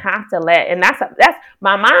 you don't have to let, and that's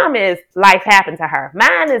my mom is, life happened to her.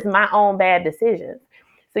 Mine is my own bad decisions.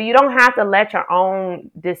 So you don't have to let your own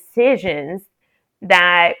decisions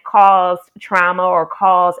that cause trauma or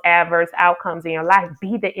cause adverse outcomes in your life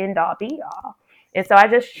be the end all be all. And so I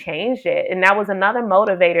just changed it. And that was another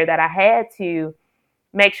motivator that I had to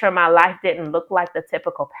make sure my life didn't look like the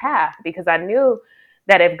typical path, because I knew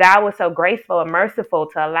that if God was so graceful and merciful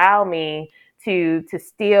to allow me to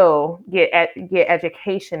still get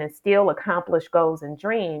education and still accomplish goals and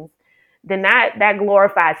dreams, then that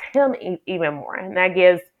glorifies Him even more, and that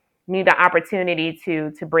gives me the opportunity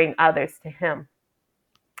to bring others to Him.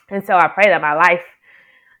 And so I pray that my life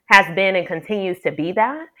has been and continues to be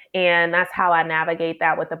that, and that's how I navigate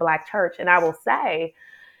that with the Black church. And I will say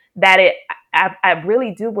that I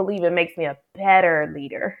really do believe it makes me a better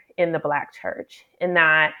leader in the Black church, in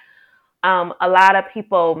that a lot of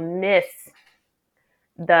people miss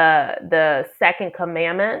the second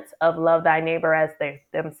commandment of love thy neighbor as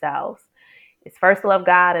themselves. It's first love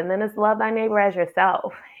God, and then it's love thy neighbor as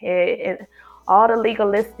yourself. All the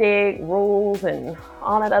legalistic rules and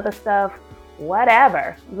all that other stuff,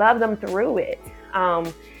 whatever, love them through it.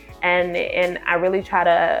 And I really try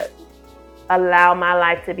to allow my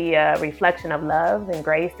life to be a reflection of love and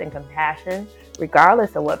grace and compassion,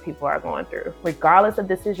 regardless of what people are going through, regardless of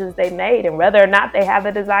decisions they made and whether or not they have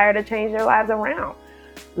the desire to change their lives around.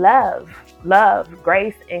 Love,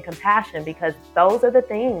 grace, and compassion, because those are the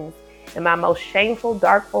things in my most shameful,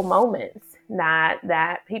 darkful moments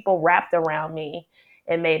that people wrapped around me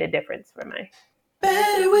and made a difference for me.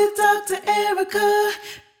 Better with Dr. Erica.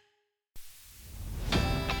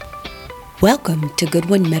 Welcome to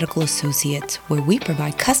Goodwin Medical Associates, where we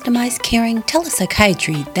provide customized, caring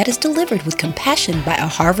telepsychiatry that is delivered with compassion by a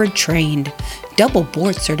Harvard-trained, double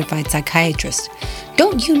board-certified psychiatrist.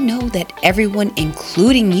 Don't you know that everyone,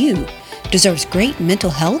 including you, deserves great mental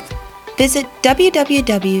health? Visit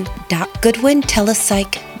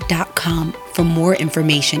www.goodwintelepsych.com for more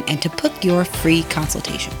information and to book your free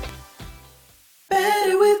consultation.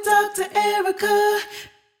 Better with Dr. Erica.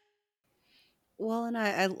 Well, and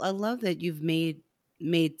I love that you've made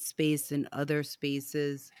space in other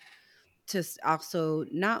spaces to also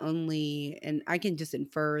not only, and I can just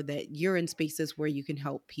infer that you're in spaces where you can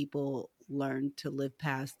help people learn to live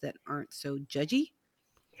paths that aren't so judgy,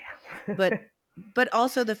 but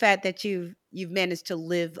also the fact that you've managed to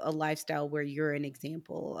live a lifestyle where you're an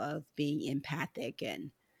example of being empathic and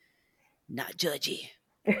not judgy.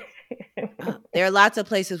 There are lots of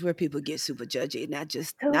places where people get super judgy, not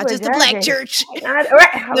just the black church.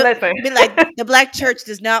 Listen, Be like, the black church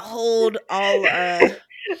does not hold all the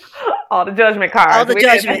judgment cards. All the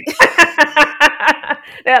judgment.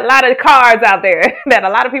 There are a lot of cards out there that a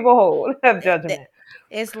lot of people hold of judgment.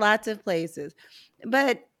 It's lots of places,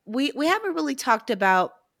 but we haven't really talked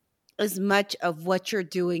about as much of what you're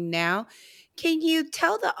doing now. Can you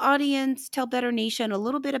tell the audience, tell Better Nation a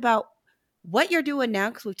little bit about what you're doing now?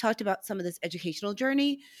 Because we've talked about some of this educational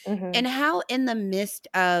journey and how in the midst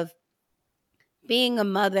of being a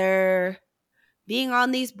mother, being on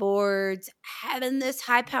these boards, having this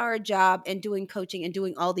high-powered job and doing coaching and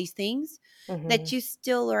doing all these things, that you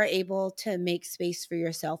still are able to make space for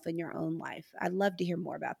yourself in your own life. I'd love to hear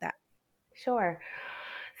more about that. Sure.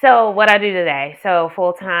 So what I do today, so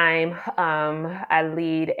full-time, I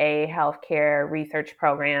lead a healthcare research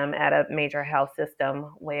program at a major health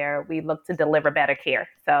system where we look to deliver better care.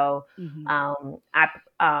 So so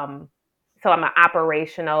I'm an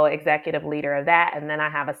operational executive leader of that. And then I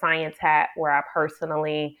have a science hat where I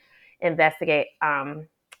personally investigate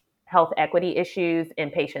health equity issues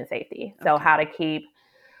and patient safety. So how to keep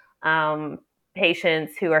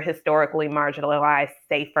patients who are historically marginalized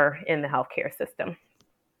safer in the healthcare system.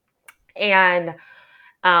 And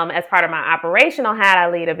as part of my operational hat, I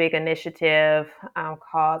lead a big initiative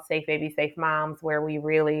called Safe Baby, Safe Moms, where we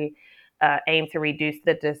really aim to reduce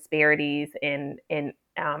the disparities in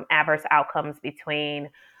adverse outcomes between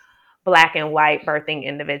Black and white birthing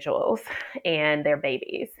individuals and their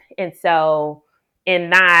babies. And so in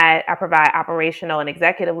that, I provide operational and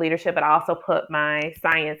executive leadership, but I also put my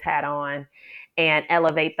science hat on and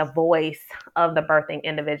elevate the voice of the birthing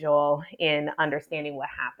individual in understanding what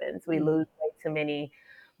happens. We lose way too many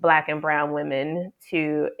Black and brown women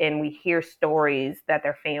and we hear stories that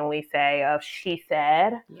their families say of, she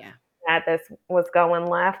said that this was going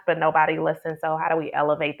left, but nobody listened. So how do we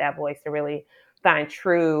elevate that voice to really find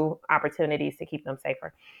true opportunities to keep them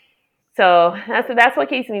safer? So that's what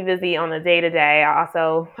keeps me busy on the day-to-day. I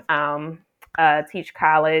also teach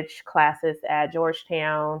college classes at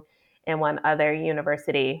Georgetown and one other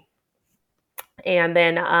university. And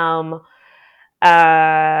then I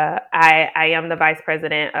am the vice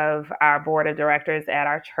president of our board of directors at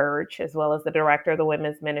our church, as well as the director of the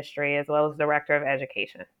women's ministry, as well as director of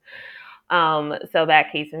education. So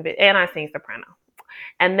that keeps me, and I sing soprano.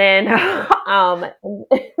 And then on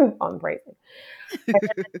praising.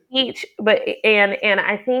 Each, and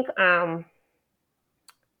I think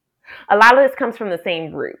a lot of this comes from the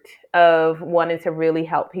same root of wanting to really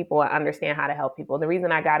help people and understand how to help people. The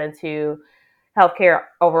reason I got into healthcare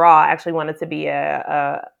overall, I actually wanted to be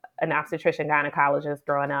an obstetrician gynecologist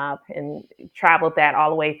growing up, and traveled that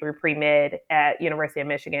all the way through pre-med at University of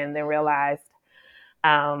Michigan. Then realized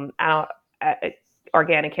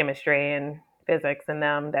organic chemistry and physics and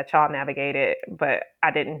them that y'all navigated, but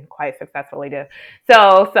I didn't quite successfully do.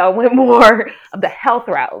 So I went more of the health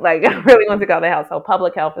route. Like I really wanted to go the health. So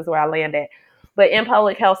public health is where I landed. But in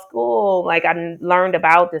public health school, like I learned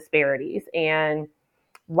about disparities and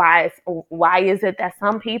why is it that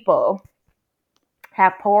some people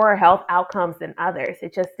have poorer health outcomes than others.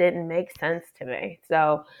 It just didn't make sense to me.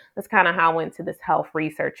 So that's kind of how I went to this health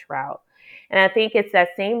research route. And I think it's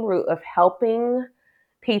that same route of helping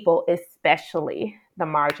people, especially the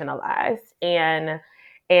marginalized. And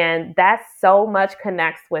that so much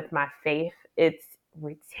connects with my faith. It's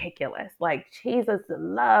ridiculous. Like Jesus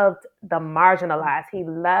loved the marginalized. He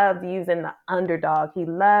loved using the underdog. He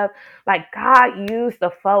loved, like, God used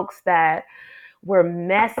the folks that were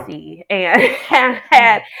messy and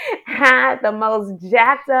had the most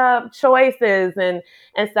jacked up choices, and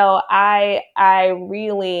so I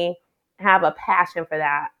really have a passion for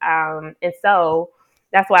that, and so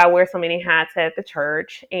that's why I wear so many hats at the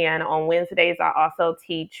church. And on Wednesdays I also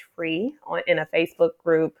teach free in a Facebook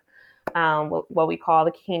group, what we call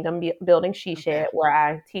the Kingdom Building She Shed, where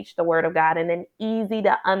I teach the Word of God in an easy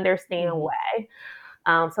to understand way,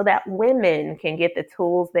 so that women can get the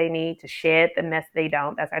tools they need to shed the mess they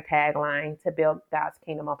don't. That's our tagline, to build God's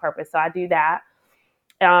kingdom on purpose. So I do that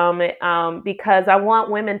because I want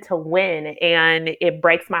women to win. And it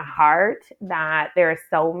breaks my heart that there are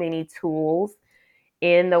so many tools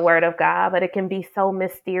in the Word of God, but it can be so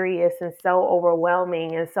mysterious and so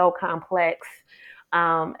overwhelming and so complex,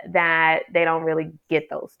 that they don't really get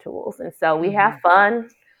those tools. And so we have fun.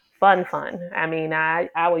 I mean, I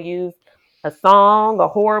will use a song, a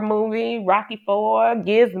horror movie, Rocky IV,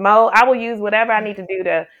 Gizmo. I will use whatever I need to do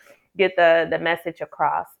to get the message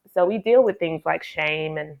across. So we deal with things like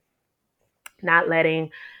shame and not letting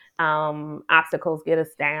obstacles get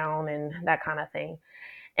us down and that kind of thing.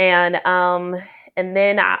 And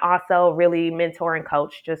then I also really mentor and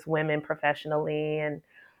coach just women professionally. And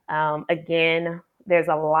again, there's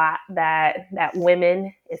a lot that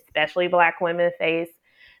women, especially Black women, face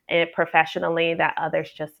professionally that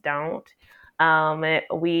others just don't.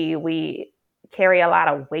 We carry a lot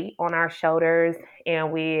of weight on our shoulders,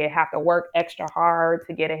 and we have to work extra hard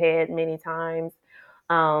to get ahead many times.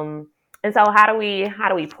 And so how do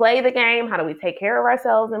we play the game? How do we take care of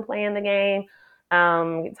ourselves in playing the game?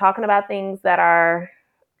 Talking about things that are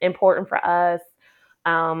important for us.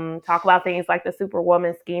 Talk about things like the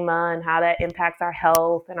Superwoman schema and how that impacts our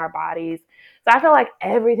health and our bodies. So I feel like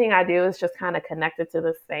everything I do is just kind of connected to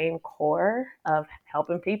the same core of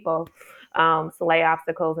helping people slay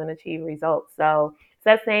obstacles and achieve results. So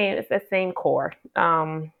it's that same core.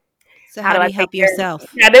 So how do you help yourself?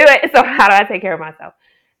 I do it. So how do I take care of myself?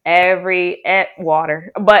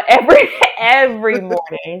 Water, but every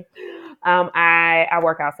morning, I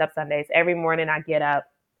work out step Sundays. Every morning I get up,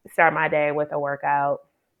 start my day with a workout.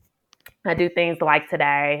 I do things like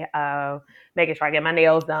today, making sure I get my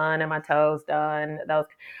nails done and my toes done,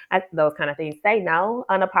 those kind of things. Say no,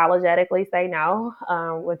 unapologetically say no,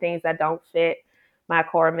 with things that don't fit my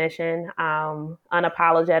core mission.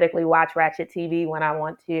 Unapologetically watch Ratchet TV when I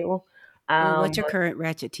want to. What's your current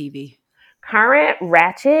Ratchet TV? Current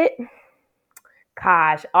Ratchet?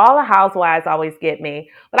 Gosh, all the housewives always get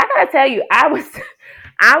me. But I gotta tell you, I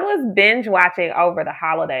was binge watching over the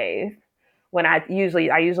holidays, when I usually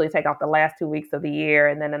take off the last 2 weeks of the year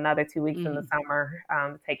and then another 2 weeks in the summer,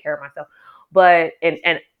 to take care of myself. But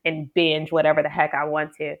and binge whatever the heck I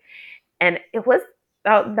want to. And it was,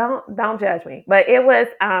 don't judge me, but it was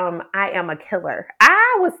I Am a Killer.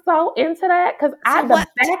 I was so into that because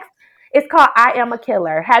it's called I Am a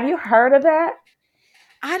Killer. Have you heard of that?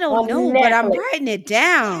 I don't know, but I'm writing it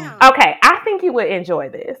down. Okay, I think you would enjoy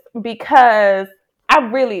this because I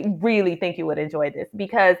really, really think you would enjoy this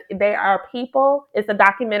because there are people, it's a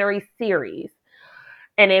documentary series,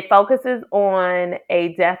 and it focuses on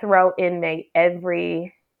a death row inmate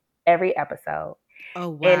every episode. Oh,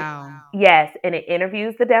 wow. And, yes, and it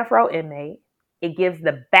interviews the death row inmate. It gives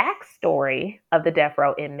the backstory of the death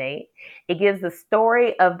row inmate. It gives the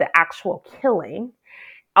story of the actual killing.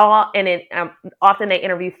 Often they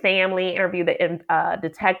interview family, interview the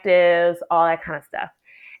detectives, all that kind of stuff.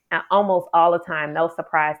 And almost all the time, no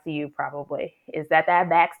surprise to you probably, is that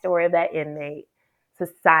backstory of that inmate,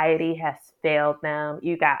 society has failed them.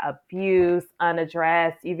 You got abuse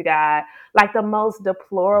unaddressed. You've got like the most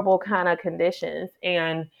deplorable kind of conditions.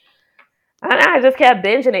 And I just kept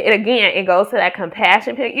binging it. And again, it goes to that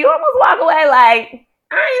compassion pick. You almost walk away like,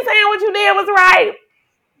 I ain't saying what you did was right,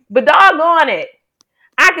 but doggone it,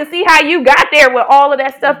 I can see how you got there with all of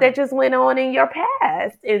that stuff that just went on in your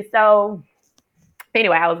past. And so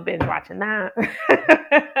anyway, I was binge watching that.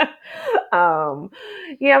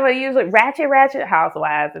 Yeah, but usually Ratchet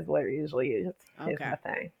Housewives is what it usually is. Okay. Is my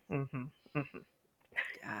thing.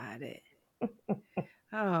 Got it.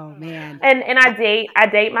 Oh man. And I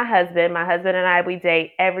date my husband. My husband and I, we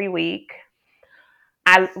date every week.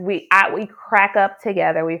 we crack up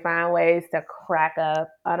together. We find ways to crack up,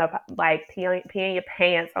 like peeing your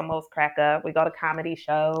pants, almost crack up. We go to comedy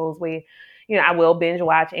shows. I will binge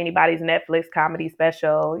watch anybody's Netflix comedy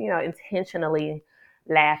special. Intentionally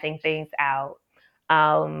laughing things out.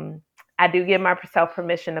 I do give myself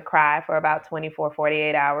permission to cry for about 24,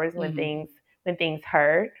 48 hours when things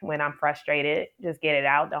hurt, when I'm frustrated. Just get it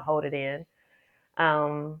out. Don't hold it in.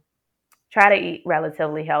 Try to eat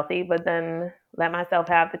relatively healthy, but then let myself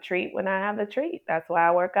have the treat when I have the treat. That's why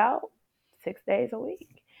I work out 6 days a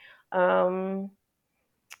week. Yeah,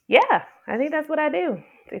 I think that's what I do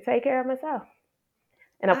to take care of myself.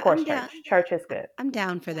 And of course, church. Church is good. I'm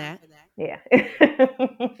down for that. Yeah. Church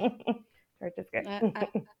is good.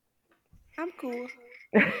 I'm cool.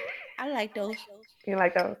 I like those. You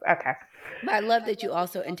like those? Okay. But I love that you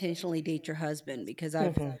also intentionally date your husband, because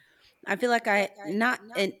I feel like not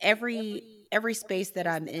in every space that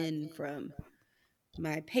I'm in, from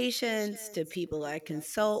my patients to people I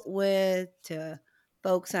consult with to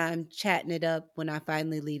folks I'm chatting it up when I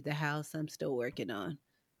finally leave the house. I'm still working on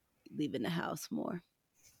leaving the house more.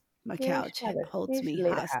 My couch holds me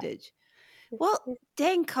hostage. Well,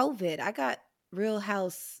 dang COVID, I got Real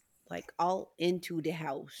House like all into the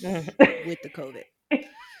house with the COVID.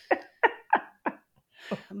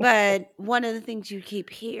 But one of the things you keep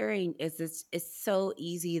hearing is it's so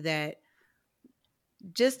easy that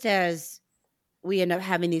just as we end up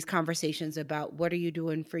having these conversations about what are you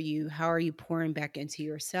doing for you, how are you pouring back into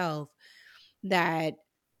yourself, that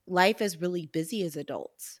life is really busy as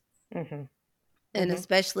adults. And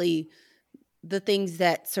especially the things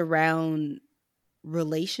that surround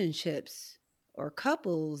relationships or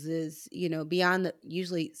couples is, beyond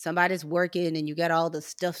usually somebody's working and you got all the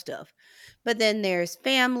stuff. But then there's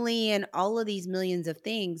family and all of these millions of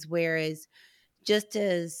things. Whereas just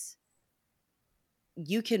as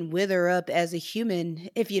you can wither up as a human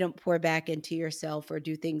if you don't pour back into yourself or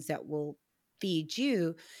do things that will feed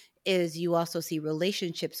you, is you also see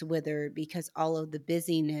relationships wither because all of the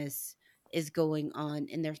busyness is going on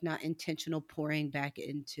and there's not intentional pouring back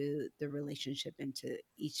into the relationship, into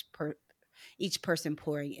each person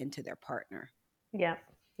pouring into their partner. Yeah.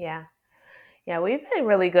 We've been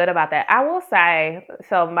really good about that. I will say,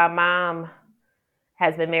 so my mom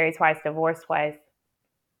has been married twice, divorced twice.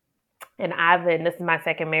 And this is my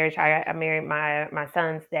second marriage. I married my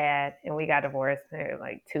son's dad, and we got divorced.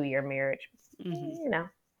 Like 2-year marriage.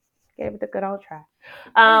 Gave it the good old try.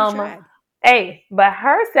 But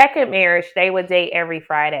her second marriage, they would date every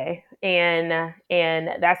Friday, and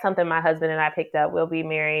that's something my husband and I picked up. We'll be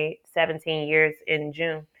married 17 years in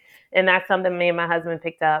June, and that's something me and my husband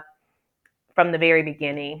picked up from the very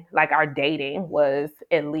beginning. Like, our dating was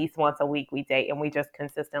at least once a week we date, and we just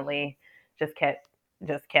consistently just kept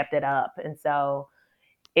it up, and so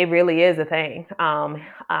it really is a thing.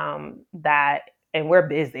 And we're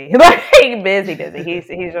busy, like busy.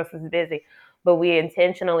 He's just as busy. But we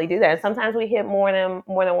intentionally do that. And sometimes we hit more than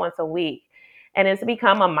once a week. And it's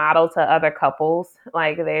become a model to other couples.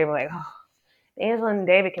 Like, they're like, oh, Angela and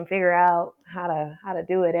David can figure out how to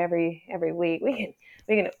do it every week.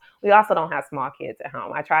 We also don't have small kids at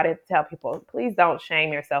home. I try to tell people, please don't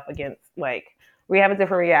shame yourself against, like, we have a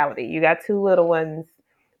different reality. You got 2 little ones,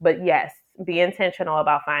 but yes, be intentional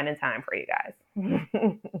about finding time for you guys.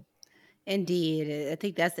 Indeed. I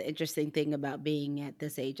think that's the interesting thing about being at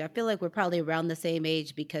this age. I feel like we're probably around the same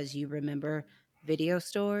age because you remember video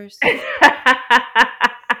stores.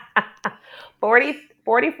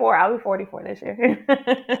 44. I'll be 44 this year.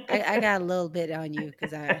 I got a little bit on you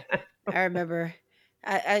because I remember.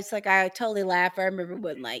 It's like I totally laugh. I remember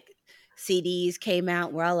when like CDs came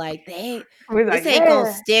out. We're all like, this ain't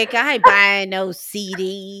gonna stick. I ain't buying no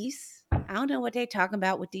CDs. I don't know what they're talking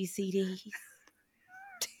about with these CDs.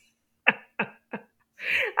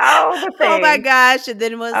 Oh my gosh. And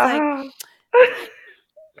then it was like,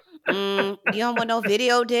 you don't want no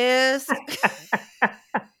video disc?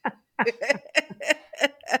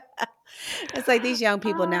 It's like these young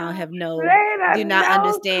people now have do not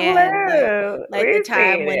understand like the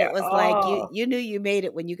time when it was like you knew you made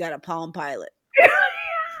it when you got a Palm Pilot. Yes.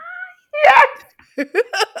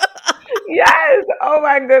 Yes. Oh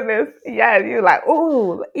my goodness. Yes. You're like,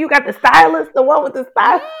 ooh, you got the stylus, the one with the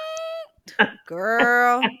stylus.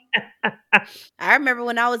 Girl, I remember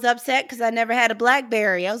when I was upset because I never had a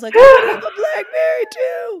BlackBerry. I was like, I have a BlackBerry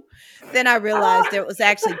too. Then I realized it was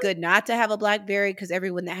actually good not to have a BlackBerry because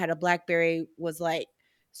everyone that had a BlackBerry was like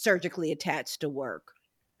surgically attached to work.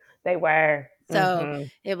 They were. So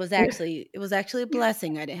it was actually a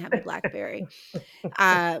blessing I didn't have a BlackBerry.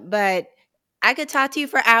 But I could talk to you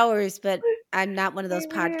for hours, but I'm not one of those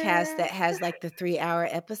podcasts that has like the 3-hour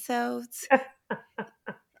episodes.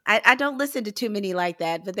 I don't listen to too many like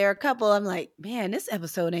that, but there are a couple I'm like, man, this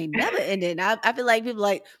episode ain't never ending. I feel like people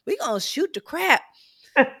like, we gonna shoot the crap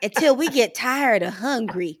until we get tired of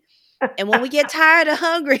hungry. And when we get tired of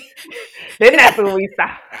hungry, Then that's when we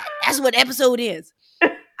stop. that's what episode is.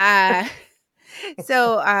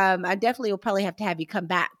 So I definitely will probably have to have you come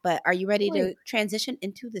back. But are you ready to transition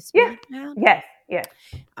into the speed round? Yes. Yes.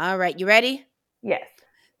 All right, you ready? Yes.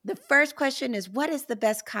 The first question is, what is the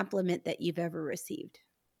best compliment that you've ever received?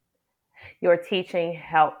 Your teaching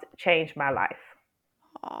helped change my life.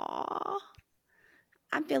 Aw,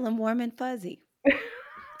 I'm feeling warm and fuzzy.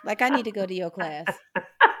 Like I need to go to your class.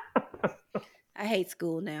 I hate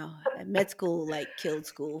school now. Med school like killed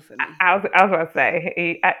school for me. I was going to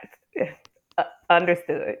say,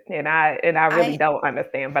 understood, and I really don't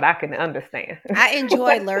understand, but I can understand. I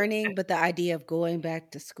enjoy learning, but the idea of going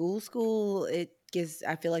back to school,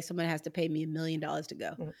 I feel like someone has to pay me $1 million to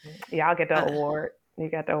go. Y'all get the award. You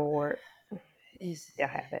got the award. Y'all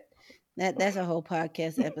have it. That's a whole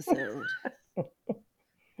podcast episode.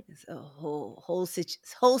 It's a whole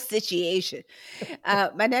situation.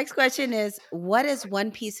 My next question is, what is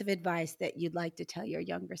one piece of advice that you'd like to tell your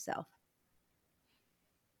younger self?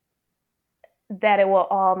 That it will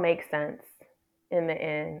all make sense in the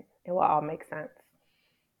end. It will all make sense.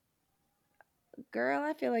 Girl,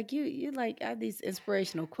 I feel like you like have these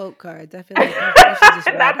inspirational quote cards. I feel like you should just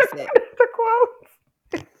write us it. The quotes.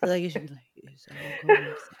 I feel like you should be like, it's all going to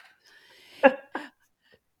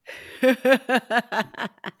make sense.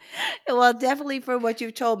 Well, definitely from what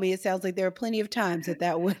you've told me, it sounds like there are plenty of times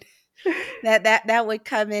that would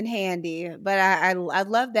come in handy. But I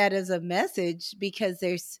love that as a message because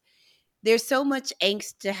there's so much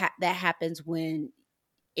angst that happens when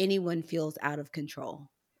anyone feels out of control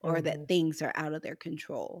or that things are out of their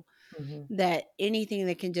control. That anything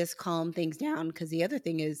that can just calm things down. Because the other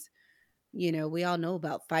thing is, we all know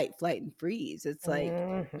about fight, flight, and freeze. It's like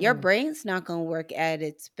your brain's not going to work at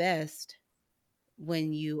its best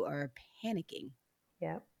when you are panicking.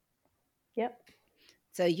 Yep.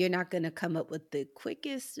 So you're not going to come up with the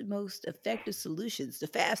quickest, most effective solutions, the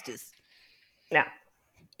fastest. No.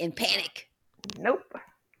 In panic. Nope.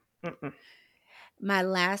 My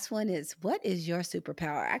last one is, what is your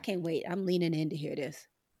superpower? I can't wait. I'm leaning in to hear this.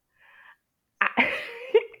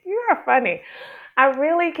 You are funny. I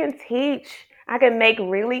really can teach. I can make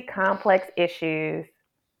really complex issues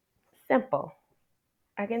simple.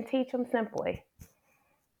 I can teach them simply.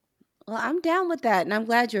 Well, I'm down with that, and I'm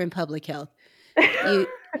glad you're in public health.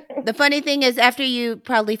 The funny thing is, after you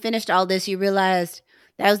probably finished all this, you realized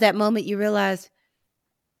that was that moment you realized,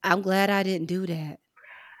 I'm glad I didn't do that.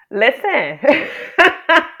 Listen.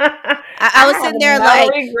 I was sitting there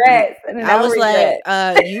regrets. I was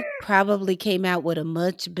like, you probably came out with a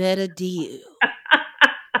much better deal.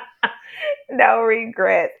 No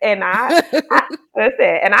regrets. And I listen,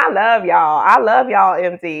 and I love y'all. I love y'all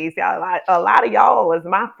MDs. Y'all, a lot of y'all was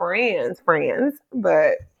my friends,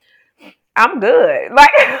 but I'm good.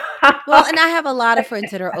 Well, and I have a lot of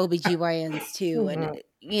friends that are OBGYNs too. And,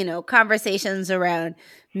 conversations around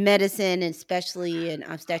medicine, especially in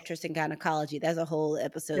obstetrics and gynecology. That's a whole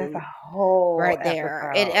episode. That's a whole right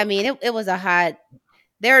there. It was a hot,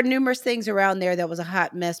 there are numerous things around there that was a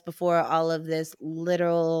hot mess before all of this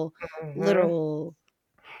literal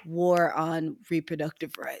war on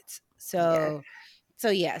reproductive rights. So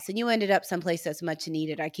yes, and you ended up someplace that's much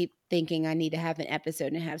needed. I keep thinking I need to have an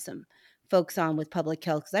episode and have some folks on with public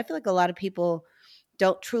health because I feel like a lot of people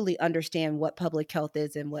don't truly understand what public health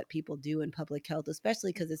is and what people do in public health,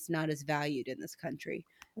 especially because it's not as valued in this country.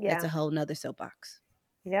 Yeah. That's a whole nother soapbox.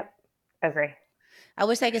 Yep. Agree. I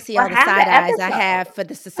wish I could see all the side eyes I have for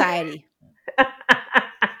the society.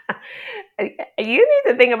 You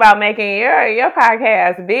need to think about making your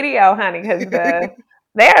podcast video, honey, because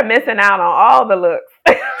they're missing out on all the looks.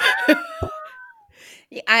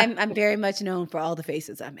 I'm very much known for all the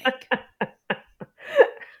faces I make.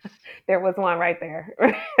 There was one right there.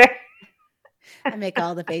 I make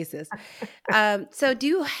all the faces. So do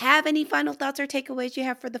you have any final thoughts or takeaways you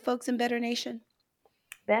have for the folks in Better Nation?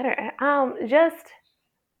 Better.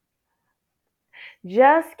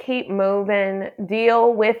 Just keep moving.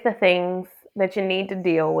 Deal with the things that you need to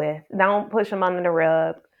deal with. Don't push them under the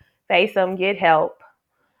rug. Face them. Get help.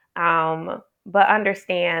 But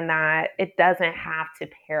understand that it doesn't have to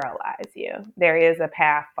paralyze you. There is a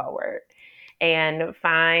path forward. And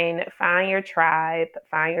find your tribe,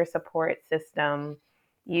 find your support system,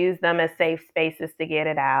 use them as safe spaces to get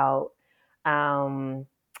it out, and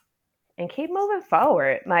keep moving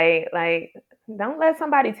forward. Like don't let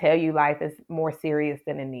somebody tell you life is more serious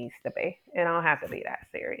than it needs to be. It don't have to be that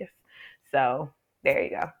serious. So there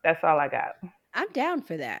you go. That's all I got. I'm down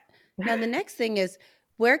for that. Now, the next thing is,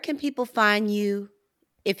 where can people find you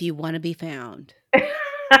if you want to be found?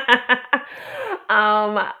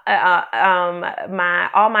 My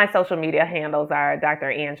all my social media handles are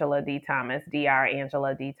Dr. Angela D. Thomas, Dr.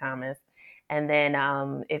 Angela D. Thomas. And then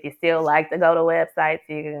if you still like to go to websites,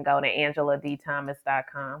 you can go to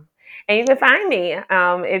angeladthomas.com. And you can find me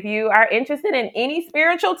if you are interested in any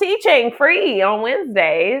spiritual teaching free on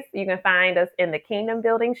Wednesdays. You can find us in the Kingdom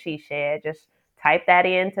Building She Shed. Just type that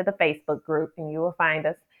into the Facebook group and you will find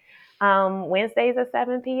us. Wednesdays at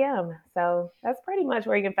 7 p.m. So that's pretty much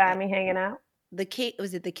where you can find me hanging out.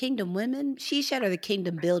 Was it the Kingdom Women She Shed or the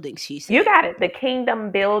Kingdom Building She Shed? You got it. The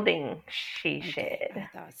Kingdom Building She Shed. I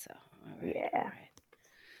thought so. All right, Yeah. all right.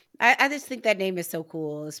 I just think that name is so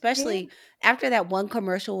cool, especially after that one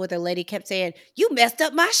commercial where the lady kept saying, "You messed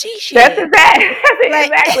up my she shed." That's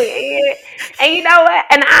exactly. And you know what?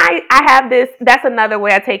 And I have this. That's another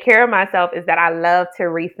way I take care of myself is that I love to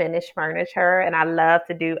refinish furniture and I love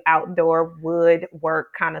to do outdoor wood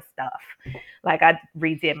work kind of stuff. Like I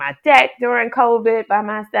redid my deck during COVID by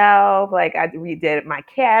myself. Like I redid my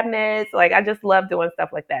cabinets. Like I just love doing stuff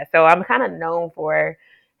like that. So I'm kind of known for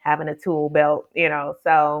having a tool belt,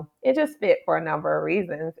 so it just fit for a number of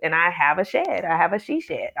reasons. And I have a shed. I have a she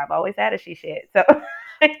shed. I've always had a she shed. So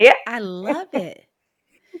yeah. I love it.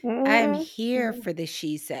 Mm-hmm. I am here for the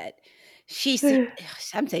she said. She said,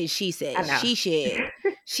 I'm saying she said, she shed.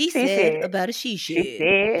 She said about a she shed. She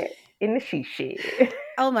said in the she shed.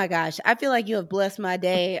 Oh my gosh. I feel like you have blessed my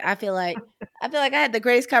day. I feel like I had the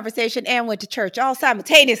greatest conversation and went to church all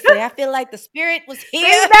simultaneously. I feel like the spirit was here.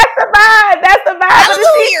 See, that's the vibe. That's the vibe of the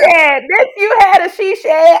she shed. You had a she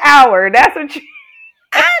shed hour. That's what you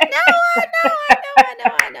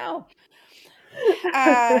I know.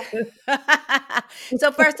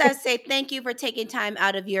 So first I say thank you for taking time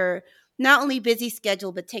out of your not only busy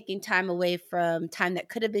schedule, but taking time away from time that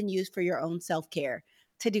could have been used for your own self-care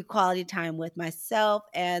to do quality time with myself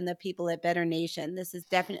and the people at Better Nation. This has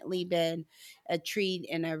definitely been a treat,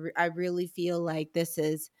 and I really feel like this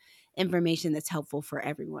is information that's helpful for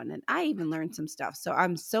everyone. And I even learned some stuff. So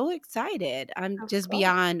I'm so excited. I'm just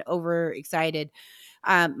beyond over excited.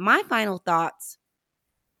 My final thoughts,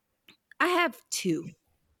 I have two.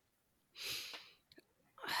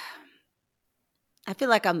 I feel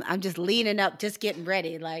like I'm just leaning up, just getting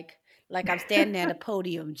ready, like I'm standing at a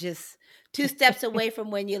podium, just 2 steps away from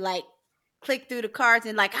when you like click through the cards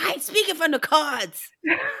and like I ain't speaking from the cards.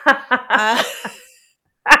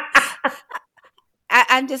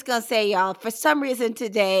 I'm just gonna say, y'all, for some reason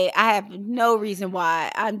today, I have no reason why.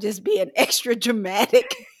 I'm just being extra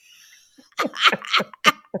dramatic.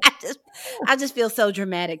 I just feel so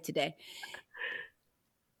dramatic today.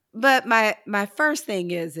 But my first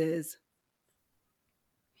thing is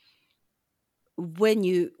when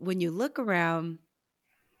you look around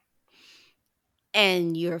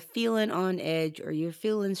and you're feeling on edge or you're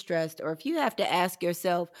feeling stressed, or if you have to ask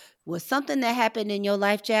yourself, was something that happened in your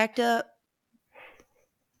life jacked up?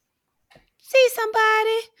 See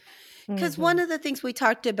somebody? Because one of the things we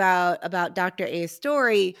talked about Dr. A's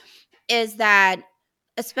story is that,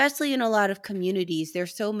 especially in a lot of communities,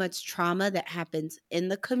 there's so much trauma that happens in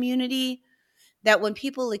the community that when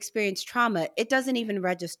people experience trauma, it doesn't even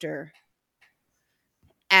register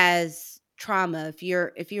as trauma. If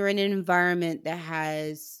you're in an environment that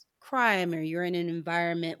has crime, or you're in an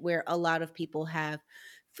environment where a lot of people have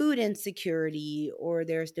food insecurity, or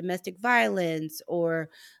there's domestic violence, or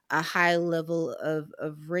a high level of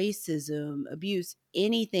racism, abuse,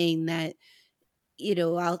 anything that,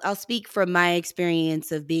 I'll speak from my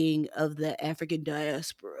experience of being of the African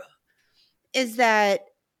diaspora, is that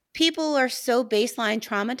people are so baseline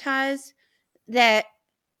traumatized that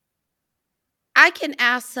I can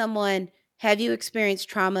ask someone, have you experienced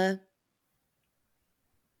trauma?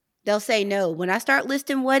 They'll say no. When I start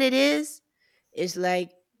listing what it is, it's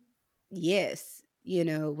like, yes.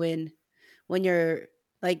 When you're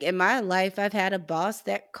like, in my life, I've had a boss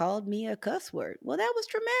that called me a cuss word. Well, that was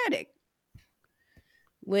traumatic.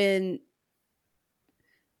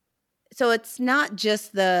 So it's not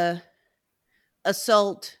just the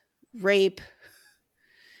assault, rape,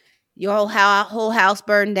 your whole house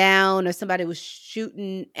burned down, or somebody was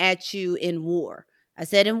shooting at you in war. I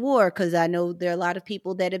said in war because I know there are a lot of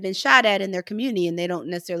people that have been shot at in their community, and they don't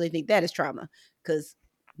necessarily think that is trauma, because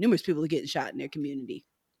numerous people are getting shot in their community.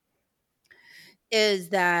 Is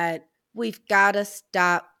that we've got to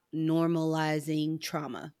stop normalizing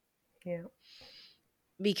trauma. Yeah.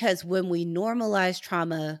 Because when we normalize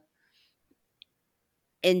trauma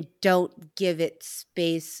and don't give it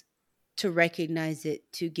space to recognize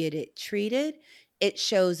it, to get it treated, it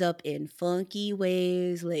shows up in funky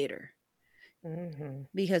ways later. Mm-hmm.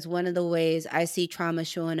 Because one of the ways I see trauma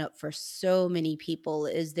showing up for so many people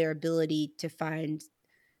is their ability to find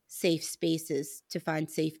safe spaces, to find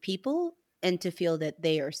safe people, and to feel that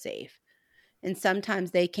they are safe. And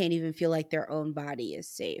sometimes they can't even feel like their own body is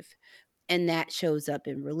safe. And that shows up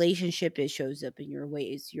in relationship. It shows up in your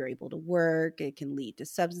ways you're able to work. It can lead to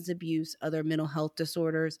substance abuse, other mental health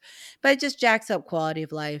disorders, but it just jacks up quality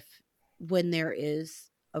of life when there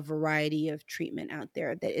is a variety of treatment out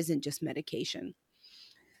there that isn't just medication.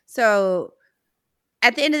 So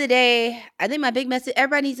at the end of the day, I think my big message,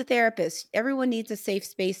 everybody needs a therapist. Everyone needs a safe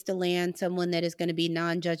space to land, someone that is going to be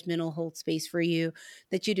non-judgmental, hold space for you,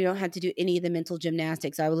 that you don't have to do any of the mental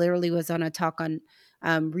gymnastics. I literally was on a talk on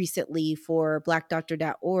recently for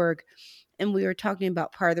blackdoctor.org, and we were talking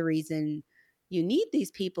about part of the reason you need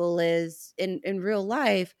these people is in real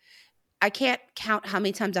life. I can't count how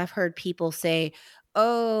many times I've heard people say,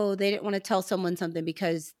 oh, they didn't want to tell someone something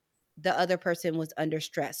because the other person was under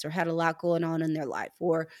stress or had a lot going on in their life,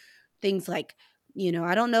 or things like,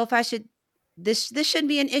 I don't know if I should, this shouldn't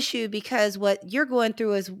be an issue because what you're going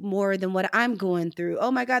through is more than what I'm going through.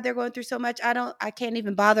 Oh my God, they're going through so much. I can't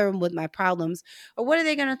even bother them with my problems. Or what are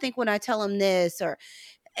they going to think when I tell them this? Or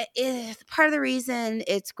part of the reason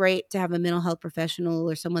it's great to have a mental health professional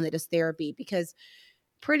or someone that does therapy, because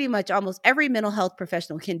pretty much almost every mental health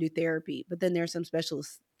professional can do therapy, but then there's some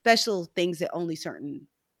special things that only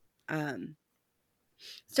um,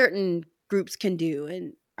 certain groups can do.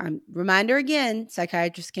 And reminder again,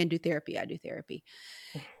 psychiatrists can do therapy. I do therapy.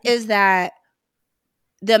 Is that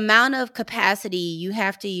the amount of capacity you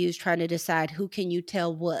have to use trying to decide who can you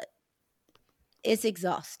tell what is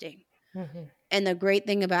exhausting. Mm-hmm. And the great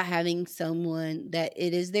thing about having someone that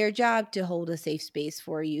it is their job to hold a safe space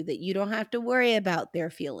for you, that you don't have to worry about their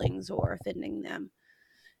feelings or offending them,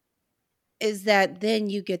 is that then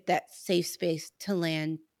you get that safe space to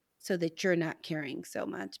land so that you're not carrying so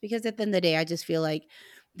much. Because at the end of the day, I just feel like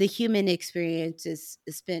the human experience is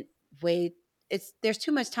spent way, there's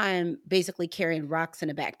too much time basically carrying rocks in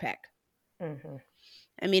a backpack. Mm-hmm.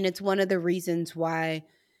 I mean, it's one of the reasons why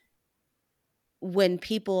when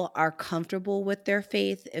people are comfortable with their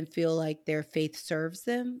faith and feel like their faith serves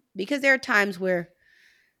them, because there are times where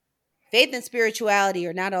faith and spirituality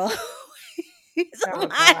are not all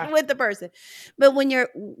aligned with the person. But when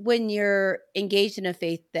you're engaged in a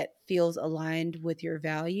faith that feels aligned with your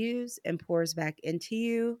values and pours back into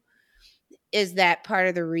you, is that part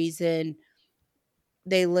of the reason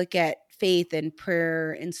they look at faith and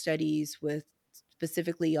prayer and studies with,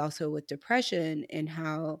 specifically also with depression, and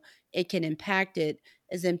how it can impact it,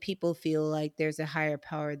 is then people feel like there's a higher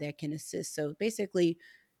power that can assist. So basically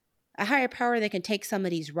a higher power that can take some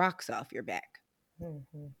of these rocks off your back.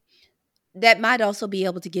 Mm-hmm. That might also be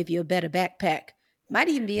able to give you a better backpack. Might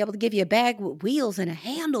even be able to give you a bag with wheels and a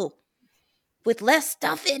handle with less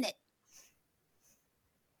stuff in it.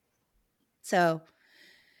 So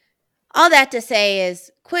all that to say is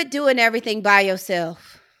quit doing everything by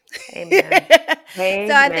yourself. Amen.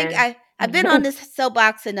 So I think Amen. I've been on this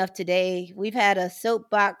soapbox enough today. We've had a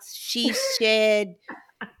soapbox, she shed,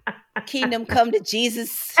 kingdom come to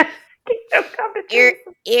Jesus, Kingdom come to Jesus.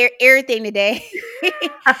 everything today.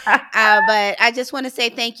 But I just want to say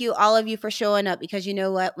thank you, all of you, for showing up, because you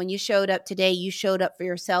know what? When you showed up today, you showed up for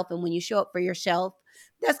yourself. And when you show up for yourself,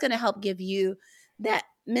 that's going to help give you that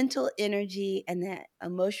mental energy and that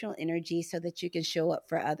emotional energy so that you can show up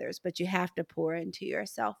for others. But you have to pour into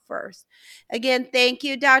yourself first. Again, thank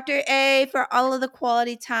you, Dr. A, for all of the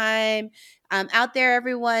quality time. Out there,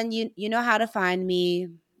 everyone, you know how to find me.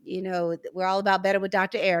 You know, we're all about better with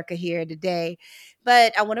Dr. Erica here today.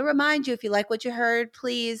 But I want to remind you, if you like what you heard,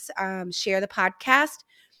 please share the podcast.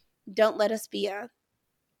 Don't let us be a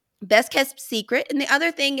best kept secret. And the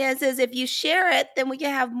other thing is if you share it, then we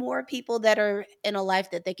can have more people that are in a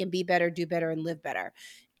life that they can be better, do better, and live better.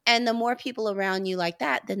 And the more people around you like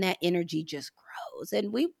that, then that energy just grows.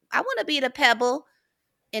 And I want to be the pebble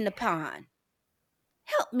in the pond.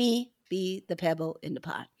 Help me be the pebble in the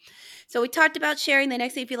pond. So we talked about sharing. The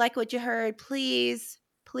next thing, if you like what you heard, please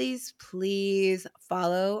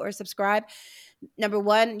follow or subscribe. Number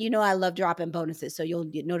one, I love dropping bonuses, so you'll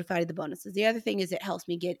get notified of the bonuses. The other thing is it helps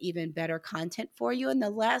me get even better content for you. And the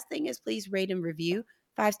last thing is please rate and review.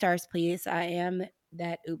 5 stars, please. I am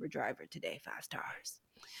that Uber driver today. 5 stars.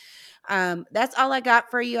 That's all I got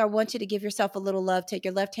for you. I want you to give yourself a little love. Take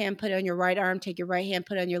your left hand, put it on your right arm. Take your right hand,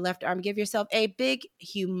 put it on your left arm. Give yourself a big,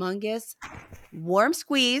 humongous, warm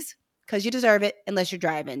squeeze, because you deserve it. Unless you're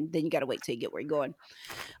driving, then you got to wait till you get where you're going.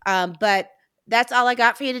 But that's all I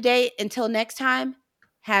got for you today. Until next time,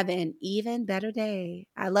 have an even better day.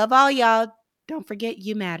 I love all y'all. Don't forget,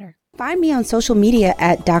 you matter. Find me on social media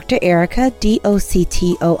at Dr. Erica,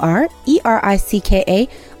 DoctorEricka,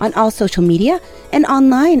 on all social media, and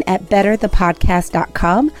online at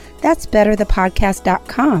betterthepodcast.com. That's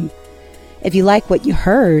betterthepodcast.com. If you like what you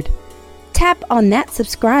heard, tap on that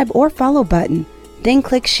subscribe or follow button, then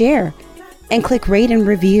click share, and click rate and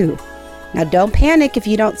review. Now don't panic if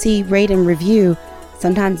you don't see rate and review.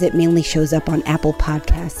 Sometimes it mainly shows up on Apple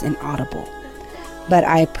Podcasts and Audible. But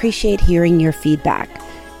I appreciate hearing your feedback.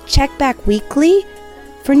 Check back weekly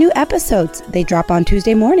for new episodes. They drop on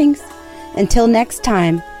Tuesday mornings. Until next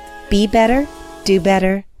time, be better, do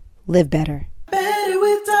better, live better. Better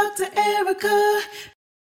with Dr. Erica.